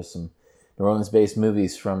think there's some New Orleans-based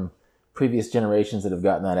movies from previous generations that have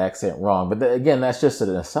gotten that accent wrong. But again, that's just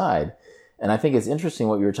an aside. And I think it's interesting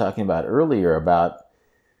what you were talking about earlier about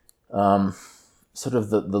sort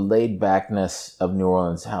of the laid-backness of New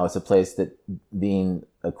Orleans, how it's a place that being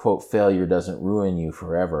a, quote, failure doesn't ruin you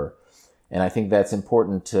forever. And I think that's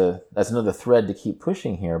important that's another thread to keep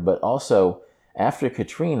pushing here. But also, after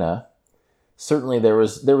Katrina, certainly there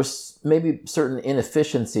was maybe certain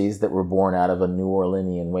inefficiencies that were born out of a New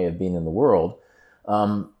Orleanian way of being in the world.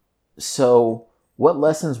 So what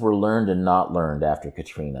lessons were learned and not learned after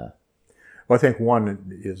Katrina? Well, I think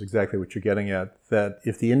one is exactly what you're getting at, that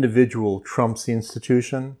if the individual trumps the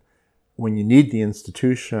institution, when you need the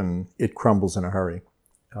institution, it crumbles in a hurry.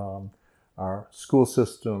 Our school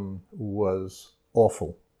system was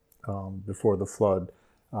awful before the flood.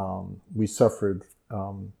 We suffered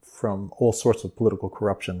from all sorts of political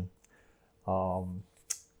corruption.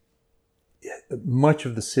 Much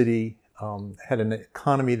of the city had an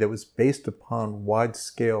economy that was based upon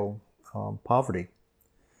wide-scale poverty.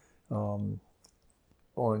 On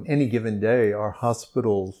any given day, our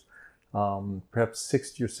hospitals, perhaps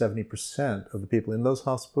 60 or 70% of the people in those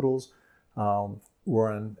hospitals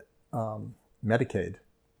were on Medicaid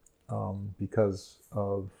because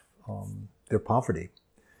of their poverty.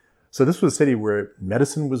 So this was a city where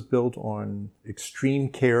medicine was built on extreme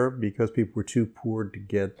care because people were too poor to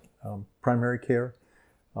get primary care,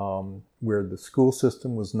 where the school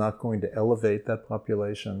system was not going to elevate that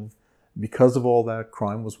population. Because of all that,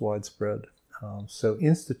 crime was widespread. So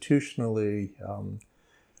institutionally,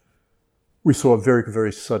 we saw a very,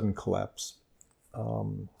 very sudden collapse.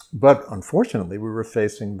 But unfortunately, we were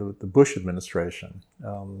facing the Bush administration,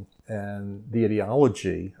 and the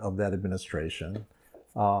ideology of that administration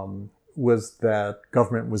was that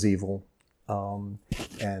government was evil.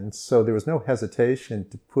 And so there was no hesitation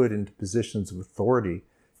to put into positions of authority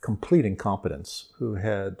complete incompetence who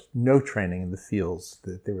had no training in the fields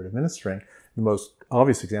that they were administering. The most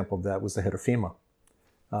obvious example of that was the head of FEMA,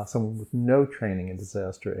 someone with no training in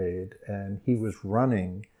disaster aid, and he was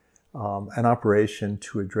running an operation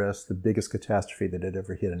to address the biggest catastrophe that had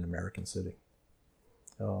ever hit an American city.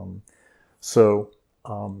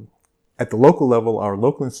 At the local level, our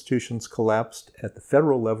local institutions collapsed. At the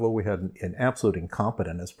federal level, we had an absolute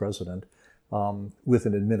incompetent as president, with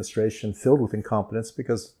an administration filled with incompetence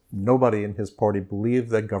because nobody in his party believed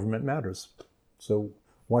that government matters. So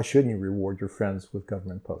why shouldn't you reward your friends with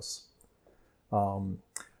government posts?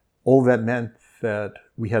 All that meant that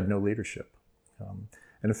we had no leadership. And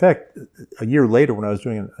in fact, a year later, when I was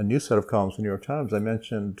doing a new set of columns for the New York Times, I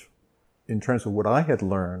mentioned, in terms of what I had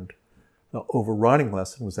learned, the overriding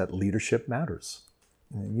lesson was that leadership matters.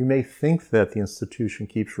 You may think that the institution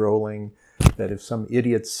keeps rolling, that if some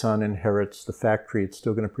idiot's son inherits the factory, it's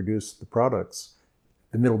still going to produce the products.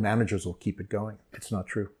 The middle managers will keep it going. It's not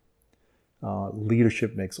true.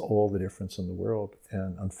 Leadership makes all the difference in the world.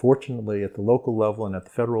 And unfortunately, at the local level and at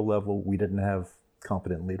the federal level, we didn't have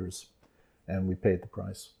competent leaders, and we paid the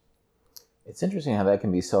price. It's interesting how that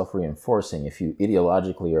can be self-reinforcing. If you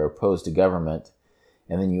ideologically are opposed to government,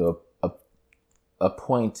 and then you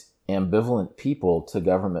appoint ambivalent people to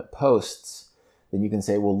government posts, then you can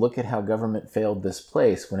say, well, look at how government failed this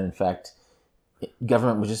place, when in fact,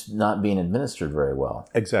 government was just not being administered very well.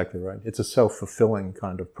 Exactly right. It's a self-fulfilling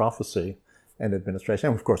kind of prophecy and administration.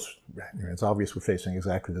 And of course, it's obvious we're facing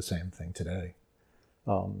exactly the same thing today.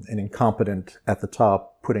 An incompetent at the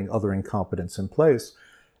top putting other incompetents in place.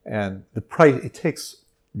 And the price it takes,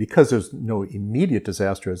 because there's no immediate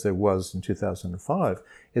disaster as there was in 2005,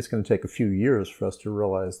 it's going to take a few years for us to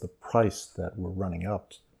realize the price that we're running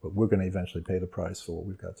up. But we're going to eventually pay the price for what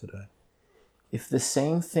we've got today. If the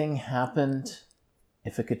same thing happened,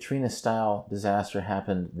 if a Katrina-style disaster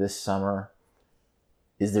happened this summer,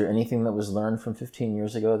 is there anything that was learned from 15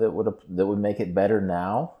 years ago that would make it better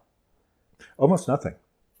now? Almost nothing.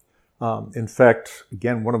 In fact,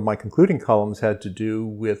 again, one of my concluding columns had to do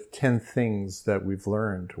with 10 things that we've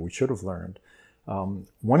learned, or we should have learned.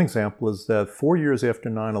 One example is that 4 years after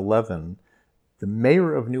 9/11, the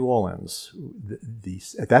mayor of New Orleans,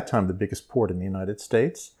 at that time the biggest port in the United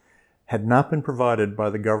States, had not been provided by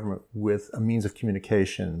the government with a means of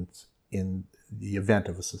communication in the event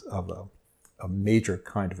of a major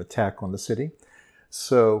kind of attack on the city.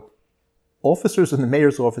 So officers in the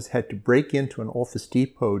mayor's office had to break into an Office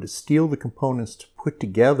Depot to steal the components to put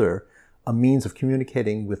together a means of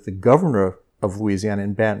communicating with the governor of Louisiana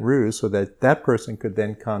in Baton Rouge so that that person could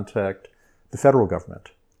then contact the federal government.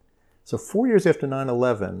 So 4 years after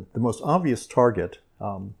 9/11, the most obvious target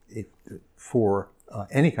for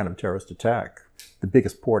any kind of terrorist attack, the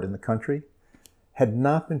biggest port in the country, had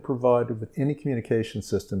not been provided with any communication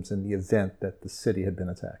systems in the event that the city had been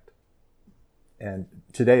attacked. And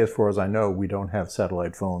today, as far as I know, we don't have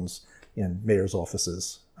satellite phones in mayor's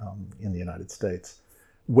offices in the United States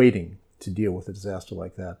waiting to deal with a disaster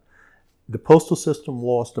like that. The postal system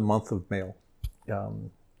lost a month of mail.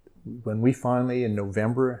 When we finally, in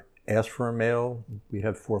November, asked for a mail, we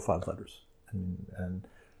had 4 or 5 letters. And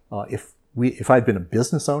if I'd been a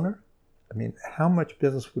business owner, I mean, how much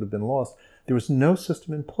business would have been lost? There was no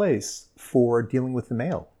system in place for dealing with the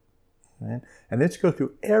mail. Right? And then to go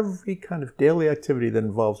through every kind of daily activity that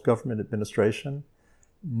involves government administration,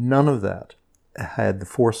 none of that had the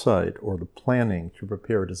foresight or the planning to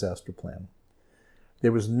prepare a disaster plan.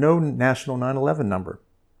 There was no national 9/11 number.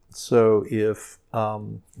 So if,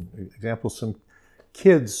 example, some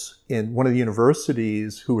kids in one of the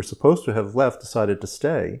universities who were supposed to have left decided to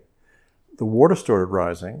stay, the water started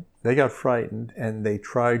rising, they got frightened, and they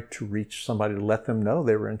tried to reach somebody to let them know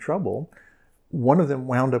they were in trouble. One of them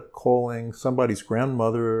wound up calling somebody's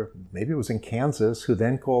grandmother, maybe it was in Kansas, who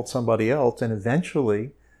then called somebody else, and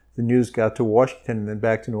eventually the news got to Washington and then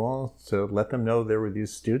back to New Orleans to let them know there were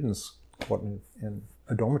these students caught in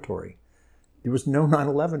a dormitory. There was no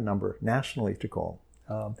 9/11 number nationally to call.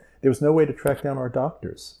 There was no way to track down our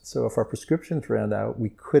doctors. So if our prescriptions ran out, we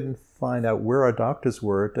couldn't find out where our doctors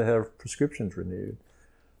were to have prescriptions renewed.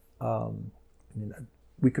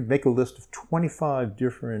 We could make a list of 25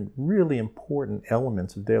 different really important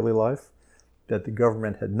elements of daily life that the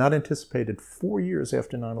government had not anticipated 4 years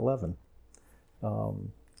after 9/11.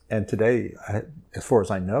 And today, as far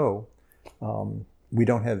as I know, we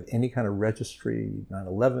don't have any kind of registry,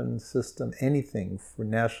 9/11 system, anything for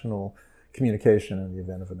national communication in the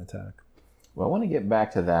event of an attack. Well, I want to get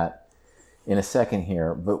back to that in a second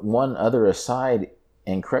here, but one other aside,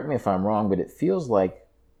 and correct me if I'm wrong, but it feels like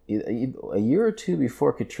a year or two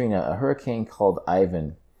before Katrina, a hurricane called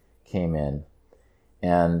Ivan came in,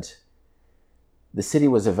 and the city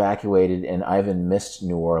was evacuated, and Ivan missed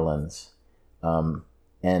New Orleans.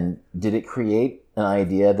 And did it create an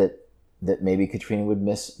idea that maybe Katrina would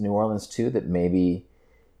miss New Orleans too? That maybe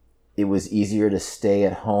it was easier to stay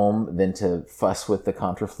at home than to fuss with the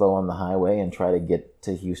contraflow on the highway and try to get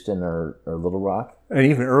to Houston or Little Rock? And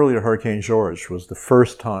even earlier, Hurricane George was the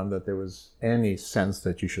first time that there was any sense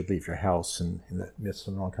that you should leave your house in the midst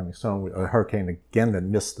of an oncoming storm. A hurricane, again, that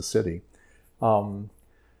missed the city. I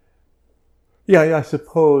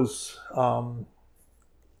suppose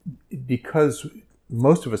because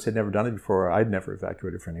most of us had never done it before, I'd never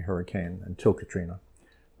evacuated for any hurricane until Katrina,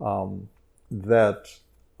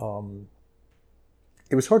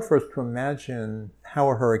 it was hard for us to imagine how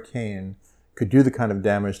a hurricane could do the kind of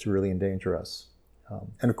damage to really endanger us.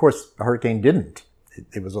 And of course, a hurricane didn't.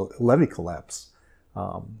 It was a levee collapse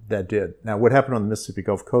that did. Now, what happened on the Mississippi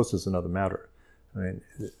Gulf Coast is another matter. I mean,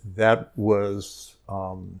 that was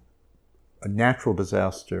a natural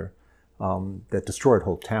disaster that destroyed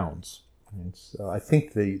whole towns. I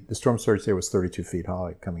think the storm surge there was 32 feet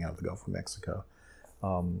high coming out of the Gulf of Mexico.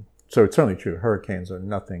 So it's certainly true. Hurricanes are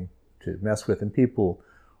nothing to mess with, and people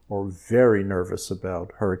are very nervous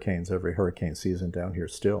about hurricanes every hurricane season down here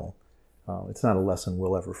still. It's not a lesson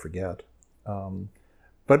we'll ever forget.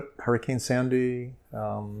 But Hurricane Sandy,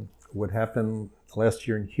 what happened last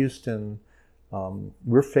year in Houston,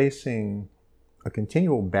 we're facing a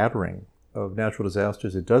continual battering of natural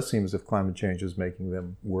disasters. It does seem as if climate change is making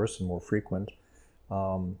them worse and more frequent,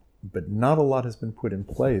 but not a lot has been put in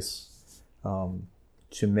place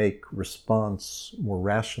to make response more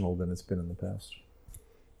rational than it's been in the past.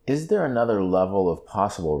 Is there another level of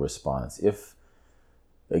possible response? If,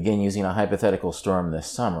 again, using a hypothetical storm this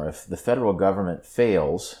summer, if the federal government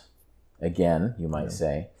fails, again, you might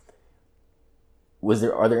say,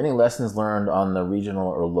 are there any lessons learned on the regional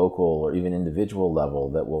or local or even individual level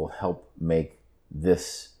that will help make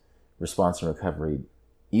this response and recovery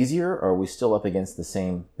easier, or are we still up against the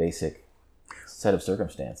same basic set of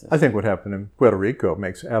circumstances? I think what happened in Puerto Rico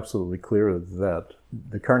makes absolutely clear that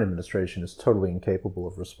the current administration is totally incapable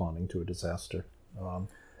of responding to a disaster.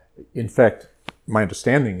 In fact, my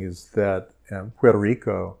understanding is that Puerto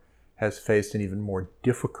Rico has faced an even more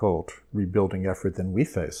difficult rebuilding effort than we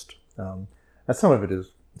faced. And some of it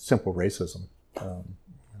is simple racism.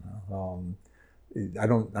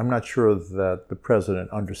 I'm not sure that the president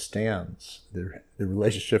understands the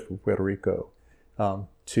relationship with Puerto Rico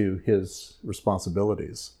to his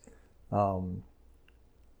responsibilities. But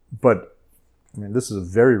I mean, this is a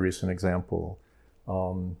very recent example,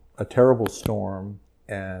 a terrible storm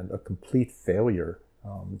and a complete failure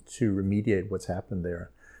to remediate what's happened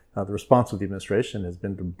there. The response of the administration has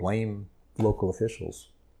been to blame local officials.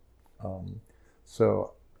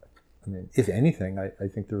 So, I mean, if anything, I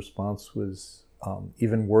think the response was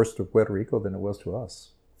even worse to Puerto Rico than it was to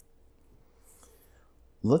us.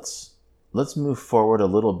 Let's move forward a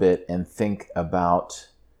little bit and think about,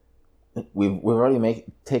 we've already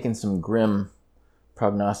taken some grim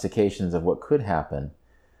prognostications of what could happen.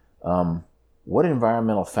 What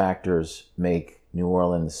environmental factors make New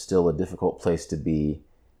Orleans still a difficult place to be,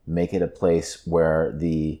 make it a place where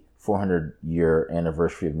the 400-year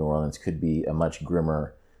anniversary of New Orleans could be a much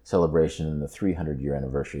grimmer celebration than the 300-year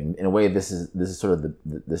anniversary? In a way, this is sort of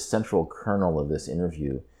the central kernel of this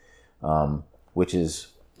interview, which is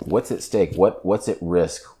what's at stake, what's at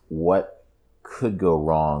risk, what could go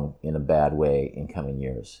wrong in a bad way in coming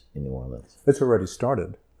years in New Orleans? It's already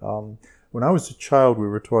started. When I was a child, we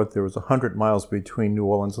were taught there was 100 miles between New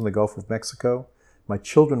Orleans and the Gulf of Mexico. My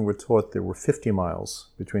children were taught there were 50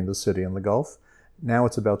 miles between the city and the Gulf. Now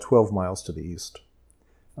it's about 12 miles to the east.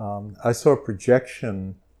 I saw a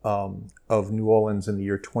projection of New Orleans in the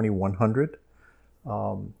year 2100.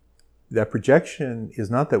 That projection is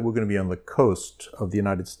not that we're going to be on the coast of the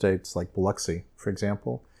United States like Biloxi, for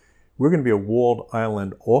example. We're going to be a walled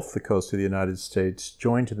island off the coast of the United States,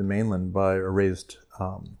 joined to the mainland by a raised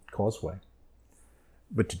causeway.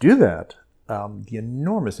 But to do that, the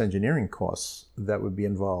enormous engineering costs that would be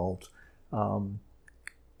involved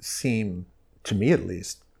seem, to me at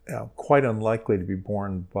least, quite unlikely to be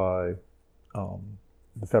borne by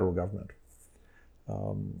the federal government.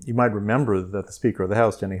 You might remember that the Speaker of the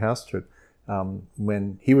House, Denny Hastert,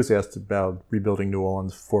 when he was asked about rebuilding New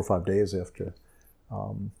Orleans 4 or 5 days after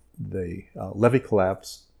the levee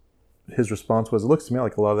collapse, his response was, "It looks to me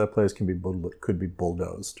like a lot of that place could be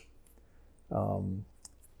bulldozed."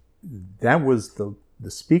 That was the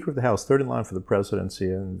Speaker of the House, third in line for the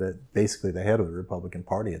presidency, and that basically the head of the Republican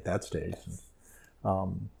Party at that stage,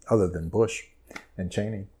 other than Bush and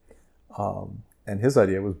Cheney. And his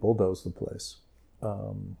idea was bulldoze the place.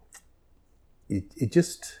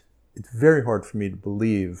 It's very hard for me to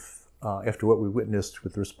believe after what we witnessed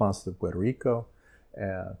with the response to Puerto Rico,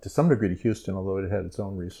 to some degree to Houston, although it had its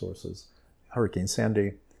own resources, Hurricane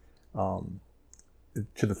Sandy,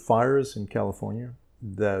 to the fires in California,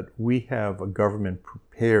 that we have a government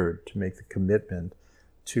prepared to make the commitment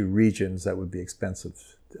to regions that would be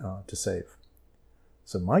expensive to save.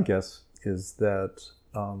 So my guess is that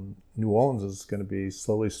New Orleans is going to be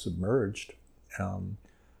slowly submerged, and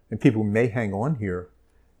people may hang on here,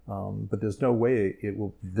 but there's no way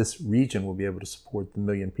this region will be able to support the 1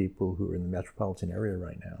 million people who are in the metropolitan area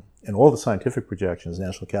right now. And all the scientific projections,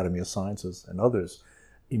 National Academy of Sciences and others,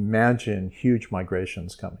 imagine huge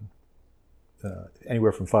migrations coming.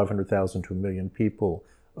 Anywhere from 500,000 to 1 million people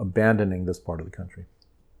abandoning this part of the country.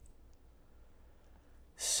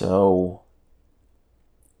 So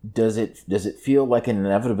does it feel like an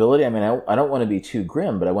inevitability? I mean, I don't want to be too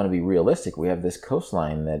grim, but I want to be realistic. We have this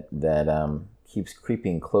coastline that keeps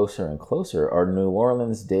creeping closer and closer. Are New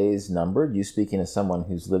Orleans days numbered? You speaking as someone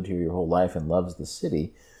who's lived here your whole life and loves the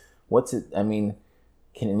city. What's it? I mean,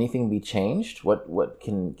 can anything be changed? What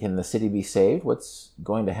can the city be saved? What's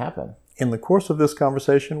going to happen? In the course of this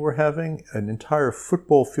conversation we're having, an entire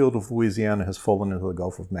football field of Louisiana has fallen into the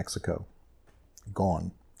Gulf of Mexico.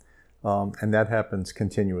 Gone. And that happens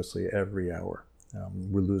continuously every hour.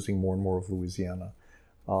 We're losing more and more of Louisiana.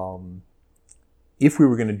 If we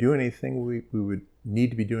were going to do anything, we would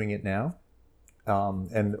need to be doing it now.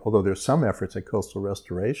 And although there's some efforts at coastal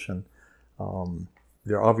restoration,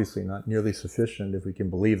 they're obviously not nearly sufficient if we can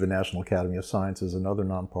believe the National Academy of Sciences and other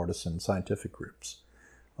nonpartisan scientific groups.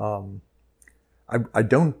 I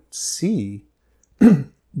don't see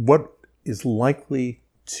what is likely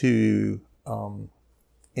to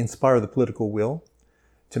inspire the political will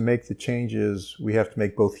to make the changes we have to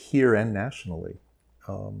make both here and nationally.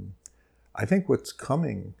 I think what's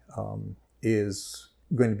coming is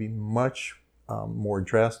going to be much more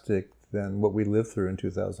drastic than what we lived through in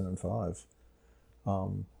 2005.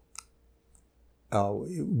 One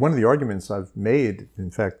of the arguments I've made,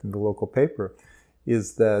 in fact, in the local paper,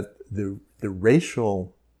 is that the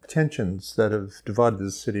racial tensions that have divided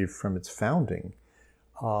the city from its founding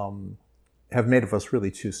have made of us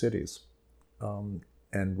really two cities.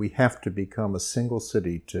 And we have to become a single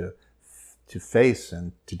city to face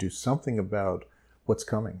and to do something about what's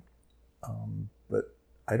coming. But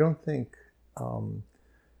I don't think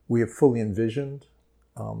we have fully envisioned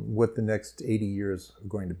what the next 80 years are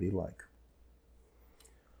going to be like.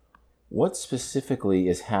 What specifically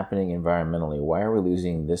is happening environmentally? Why are we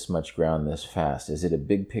losing this much ground this fast? Is it a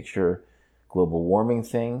big picture global warming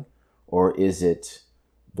thing, or is it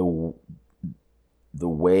the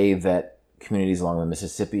way that communities along the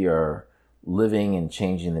Mississippi are living and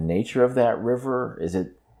changing the nature of that river? Is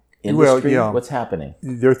it industry? Well, yeah. What's happening?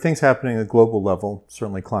 There are things happening at a global level,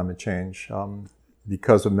 certainly climate change.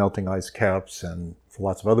 Because of melting ice caps and for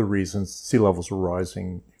lots of other reasons, sea levels are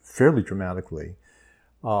rising fairly dramatically.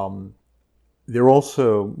 There are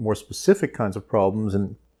also more specific kinds of problems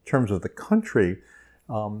in terms of the country.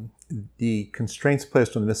 The constraints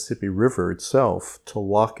placed on the Mississippi River itself to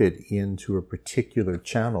lock it into a particular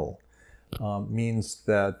channel means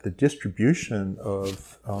that the distribution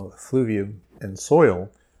of fluvium and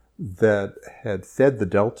soil that had fed the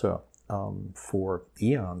delta for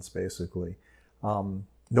eons, basically, no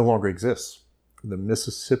longer exists. The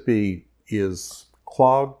Mississippi is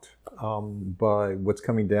clogged by what's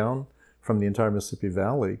coming down from the entire Mississippi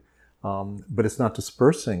Valley, but it's not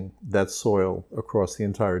dispersing that soil across the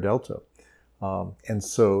entire delta. And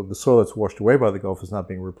so the soil that's washed away by the Gulf is not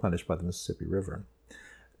being replenished by the Mississippi River.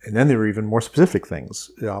 And then there are even more specific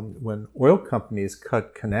things. When oil companies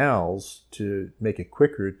cut canals to make it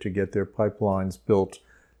quicker to get their pipelines built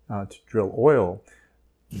to drill oil,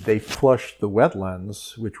 they flushed the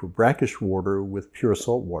wetlands, which were brackish water, with pure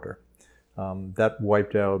salt water. That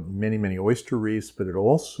wiped out many, many oyster reefs, but it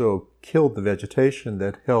also killed the vegetation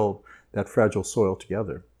that held that fragile soil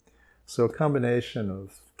together. So a combination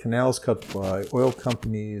of canals cut by oil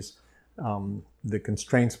companies, the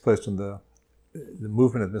constraints placed on the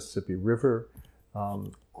movement of the Mississippi River,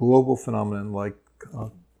 global phenomenon like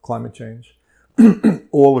climate change,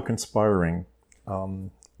 all are conspiring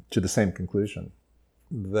to the same conclusion,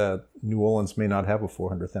 that New Orleans may not have a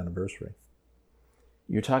 400th anniversary.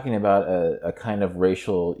 You're talking about a kind of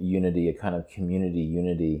racial unity, a kind of community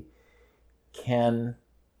unity.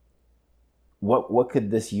 What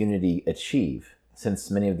could this unity achieve,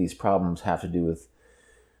 since many of these problems have to do with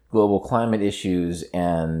global climate issues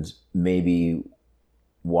and maybe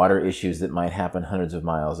water issues that might happen hundreds of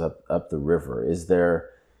miles up the river? Is there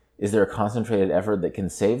a concentrated effort that can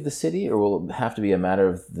save the city, or will it have to be a matter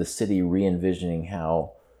of the city re-envisioning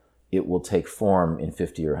how it will take form in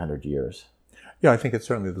 50 or 100 years? Yeah, I think it's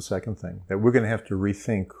certainly the second thing, that we're going to have to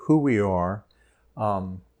rethink who we are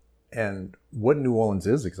and what New Orleans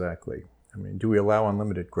is exactly. I mean, do we allow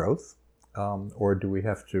unlimited growth, or do we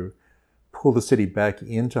have to pull the city back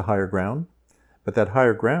into higher ground? But that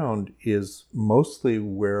higher ground is mostly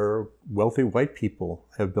where wealthy white people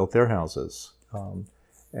have built their houses.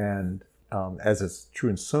 As is true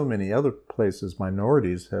in so many other places,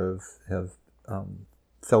 minorities have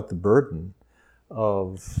felt the burden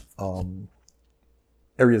of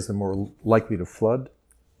areas that are more likely to flood,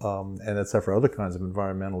 and that suffer other kinds of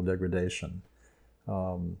environmental degradation.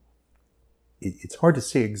 It's hard to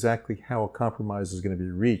see exactly how a compromise is going to be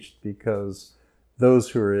reached, because those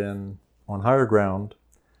who are on higher ground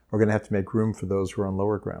are going to have to make room for those who are on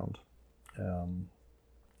lower ground.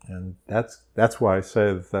 And that's why I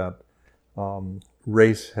say that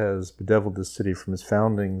race has bedeviled this city from its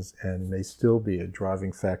foundings and may still be a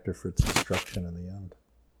driving factor for its destruction in the end.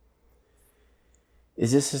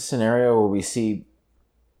 Is this a scenario where we see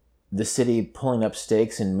the city pulling up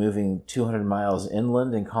stakes and moving 200 miles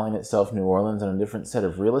inland and calling itself New Orleans on a different set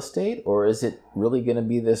of real estate? Or is it really going to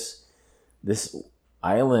be this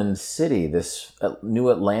island city, this new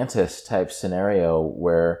Atlantis type scenario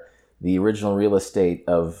where the original real estate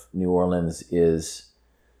of New Orleans is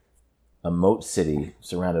a moat city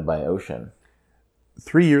surrounded by ocean?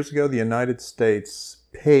 3 years ago, the United States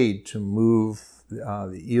paid to move the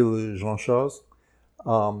Ile Jean-Charles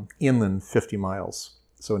inland 50 miles.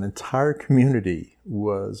 So an entire community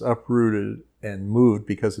was uprooted and moved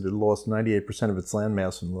because it had lost 98% of its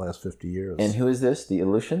landmass in the last 50 years. And who is this? The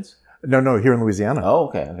Aleutians? No, here in Louisiana. Oh,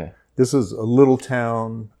 okay. This is a little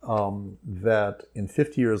town that in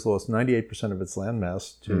 50 years lost 98% of its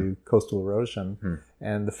landmass to coastal erosion.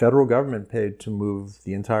 And the federal government paid to move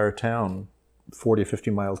the entire town 40 or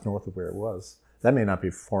 50 miles north of where it was. That may not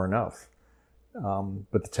be far enough.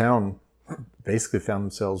 But the town basically found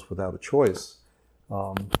themselves without a choice.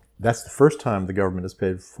 That's the first time the government has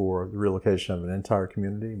paid for the relocation of an entire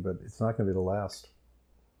community, but it's not going to be the last.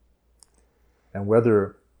 And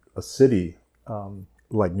whether a city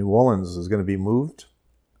like New Orleans is going to be moved,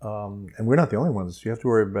 and we're not the only ones. You have to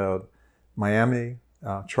worry about Miami,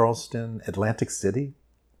 Charleston, Atlantic City,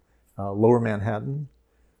 Lower Manhattan.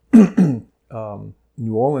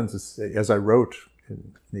 New Orleans is, as I wrote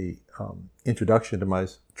in the introduction to my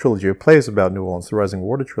trilogy of plays about New Orleans, the Rising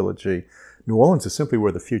Water trilogy, New Orleans is simply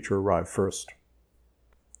where the future arrived first.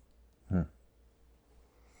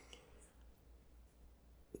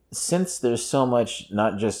 Since there's so much,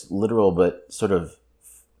 not just literal, but sort of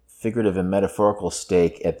figurative and metaphorical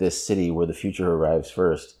stake at this city where the future arrives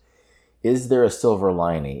first, is there a silver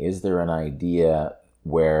lining? Is there an idea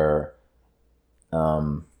where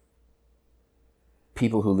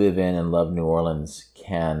people who live in and love New Orleans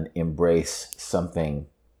can embrace something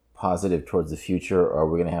positive towards the future, or are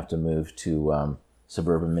we going to have to move to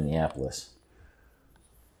suburban Minneapolis?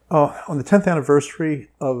 On the 10th anniversary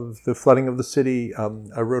of the flooding of the city,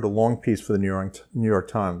 I wrote a long piece for the New York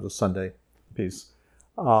Times, a Sunday piece.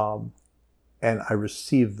 And I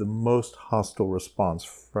received the most hostile response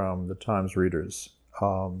from the Times readers.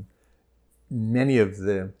 Many of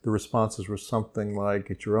the responses were something like,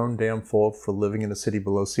 it's your own damn fault for living in a city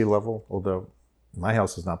below sea level, although my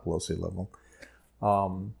house is not below sea level.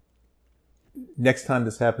 Next time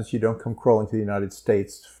this happens, you don't come crawling to the United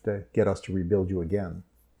States to get us to rebuild you again.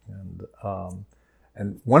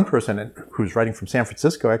 And one person who's writing from San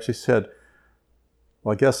Francisco actually said,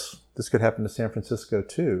 well, I guess this could happen to San Francisco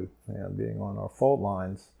too, being on our fault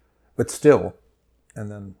lines, but still.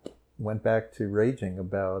 And then went back to raging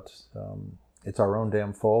about it's our own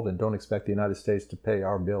damn fault and don't expect the United States to pay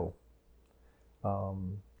our bill.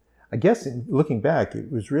 I guess looking back,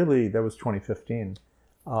 it was really, that was 2015.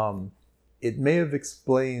 It may have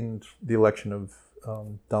explained the election of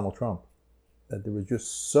Donald Trump. That there was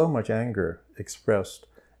just so much anger expressed.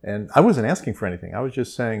 And I wasn't asking for anything. I was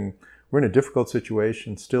just saying, we're in a difficult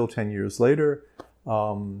situation still 10 years later.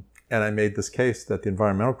 And I made this case that the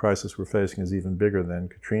environmental crisis we're facing is even bigger than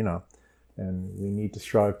Katrina. And we need to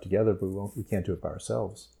strive together, but we can't do it by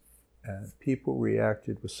ourselves. And people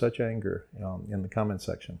reacted with such anger in the comment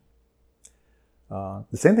section. The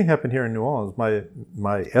same thing happened here in New Orleans.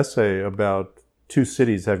 My essay about two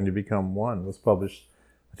cities having to become one was published,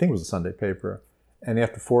 I think it was a Sunday paper. And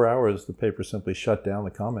after 4 hours, the paper simply shut down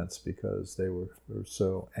the comments because they were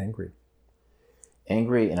so angry.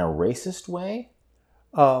 Angry in a racist way?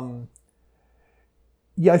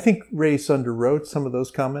 Yeah, I think race underwrote some of those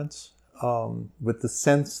comments with the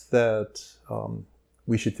sense that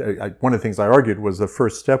we should, one of the things I argued was the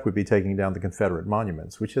first step would be taking down the Confederate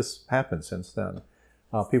monuments, which has happened since then.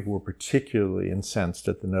 people were particularly incensed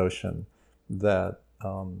at the notion that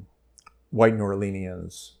white New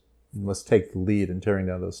Orleanians must take the lead in tearing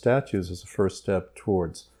down those statues as a first step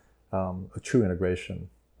towards a true integration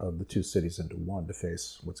of the two cities into one to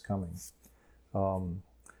face what's coming.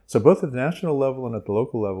 So both at the national level and at the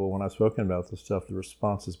local level, when I've spoken about this stuff, the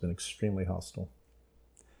response has been extremely hostile.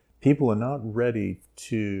 People are not ready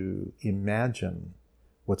to imagine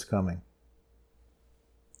what's coming.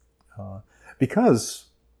 Because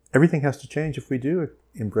everything has to change if we do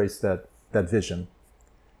embrace that vision.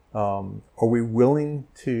 Are we willing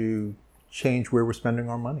to change where we're spending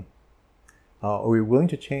our money? Are we willing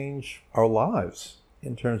to change our lives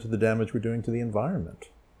in terms of the damage we're doing to the environment?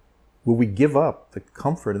 Will we give up the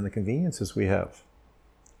comfort and the conveniences we have?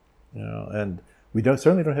 And we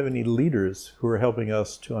certainly don't have any leaders who are helping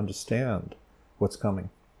us to understand what's coming.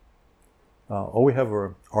 All we have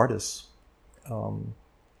are artists.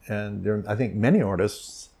 And there are, I think, many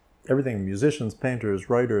artists, everything, musicians, painters,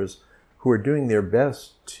 writers, who are doing their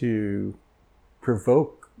best to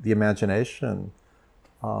provoke the imagination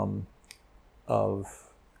of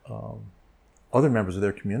other members of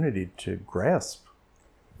their community to grasp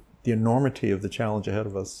the enormity of the challenge ahead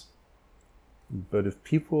of us. But if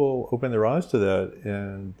people open their eyes to that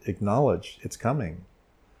and acknowledge it's coming,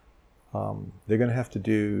 they're going to have to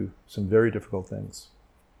do some very difficult things.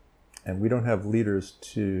 And we don't have leaders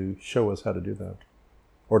to show us how to do that,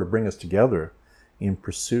 or to bring us together in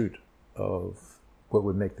pursuit of what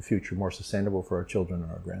would make the future more sustainable for our children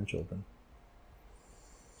and our grandchildren.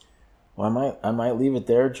 Well, I might leave it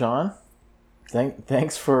there, John.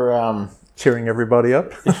 Thanks for cheering everybody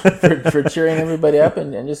up. for cheering everybody up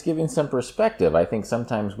and just giving some perspective. I think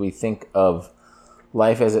sometimes we think of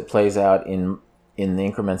life as it plays out in the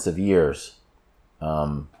increments of years,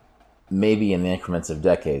 maybe in the increments of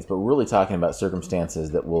decades, but we're really talking about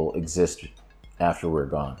circumstances that will exist after we're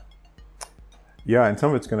gone. Yeah, and some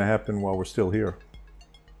of it's going to happen while we're still here.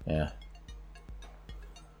 Yeah.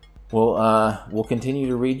 Well, we'll continue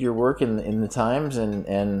to read your work in the Times,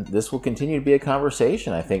 and this will continue to be a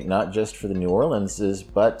conversation, I think, not just for the New Orleanses,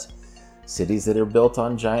 but cities that are built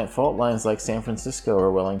on giant fault lines like San Francisco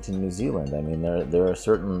or Wellington, New Zealand. I mean, there are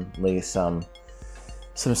certainly some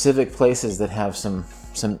civic places that have some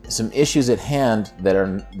issues at hand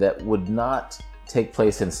that would not take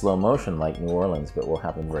place in slow motion like New Orleans, but will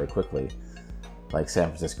happen very quickly, like San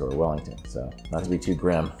Francisco or Wellington. So, not to be too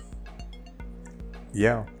grim.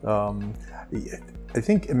 Yeah, I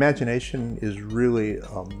think imagination is really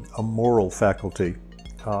a moral faculty,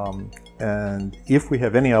 and if we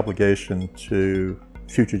have any obligation to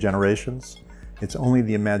future generations, it's only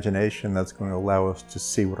the imagination that's going to allow us to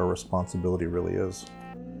see what our responsibility really is.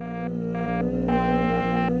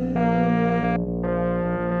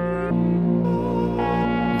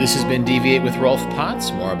 This has been Deviate with Rolf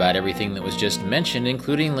Potts. More about everything that was just mentioned,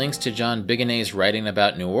 including links to John Bigonet's writing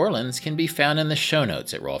about New Orleans, can be found in the show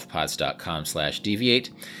notes at rolfpotts.com/deviate.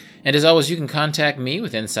 And as always, you can contact me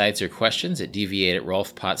with insights or questions at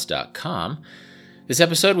deviate@rolfpotts.com. This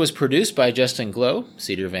episode was produced by Justin Glow.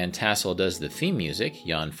 Cedar Van Tassel does the theme music.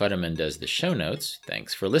 Jan Futterman does the show notes.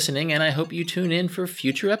 Thanks for listening, and I hope you tune in for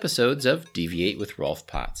future episodes of Deviate with Rolf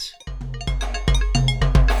Potts.